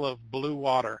middle of blue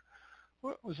water?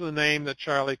 What was the name that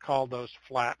Charlie called those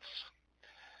flats?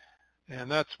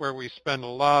 And that's where we spend a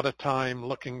lot of time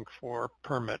looking for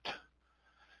permit.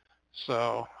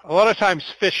 So a lot of times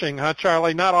fishing, huh,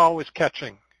 Charlie? Not always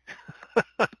catching.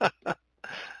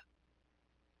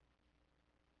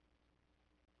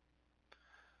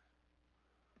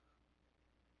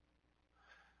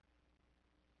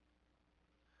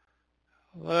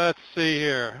 Let's see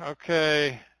here.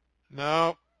 Okay.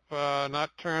 Nope,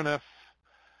 not Turniff.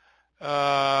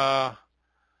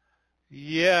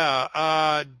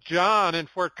 John in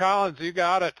Fort Collins, you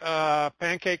got it.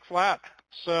 Pancake Flat.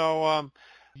 So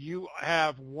you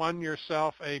have won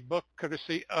yourself a book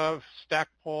courtesy of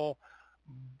Stackpole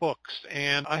Books.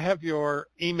 And I have your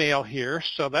email here,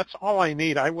 so that's all I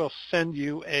need. I will send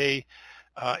you a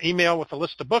email with a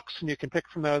list of books, and you can pick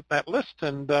from that list,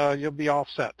 and you'll be all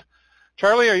set.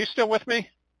 Charlie, are you still with me?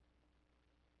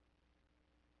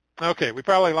 Okay, we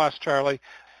probably lost Charlie,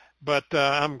 but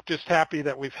I'm just happy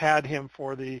that we've had him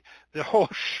for the whole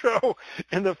show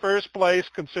in the first place,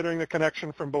 considering the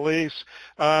connection from Belize.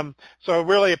 So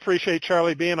really appreciate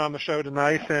Charlie being on the show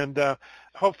tonight, and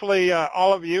hopefully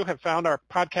all of you have found our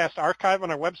podcast archive on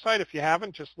our website. If you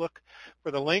haven't, just look for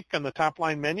the link on the top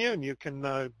line menu, and you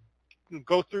can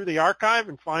go through the archive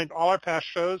and find all our past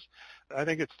shows. I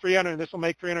think it's 300, this will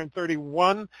make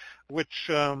 331, which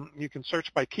you can search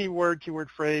by keyword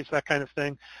phrase, that kind of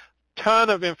thing. Ton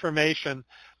of information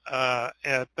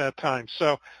at that time.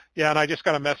 So, yeah, and I just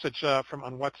got a message from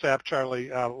on WhatsApp. Charlie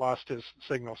lost his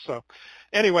signal. So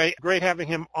anyway, great having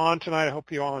him on tonight. I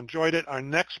hope you all enjoyed it. Our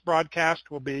next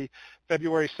broadcast will be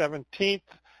February 17th.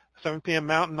 7 p.m.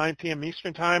 Mountain, 9 p.m.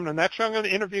 Eastern Time. And that's show I'm going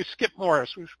to interview Skip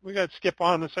Morris. We've got Skip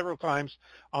on several times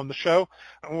on the show.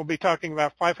 And we'll be talking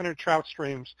about 500 trout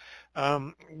streams.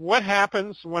 What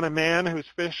happens when a man who's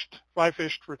fly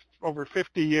fished for over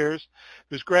 50 years,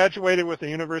 who's graduated with a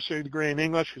university degree in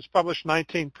English, who's published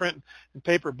 19 print and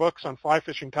paper books on fly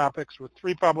fishing topics with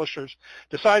 3 publishers,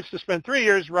 decides to spend 3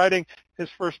 years writing his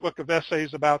first book of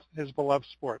essays about his beloved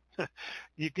sport?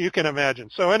 You can imagine.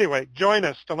 So anyway, join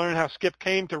us to learn how Skip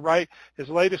came to write his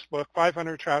latest book,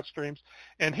 500 Trout Streams,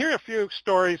 and hear a few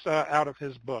stories out of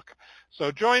his book.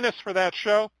 So join us for that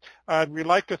show. We'd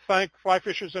like to thank Fly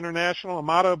Fishers International,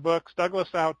 Amato Books,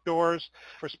 Douglas Outdoors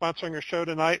for sponsoring our show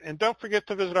tonight. And don't forget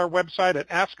to visit our website at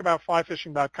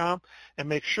askaboutflyfishing.com and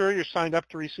make sure you're signed up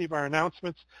to receive our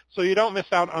announcements so you don't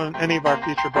miss out on any of our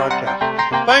future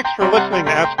broadcasts. Thanks for listening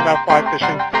to Ask About Fly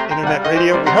Fishing Internet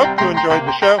Radio. We hope you enjoyed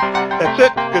the show. That's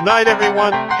it. Good night,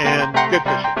 everyone, and good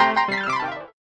fishing.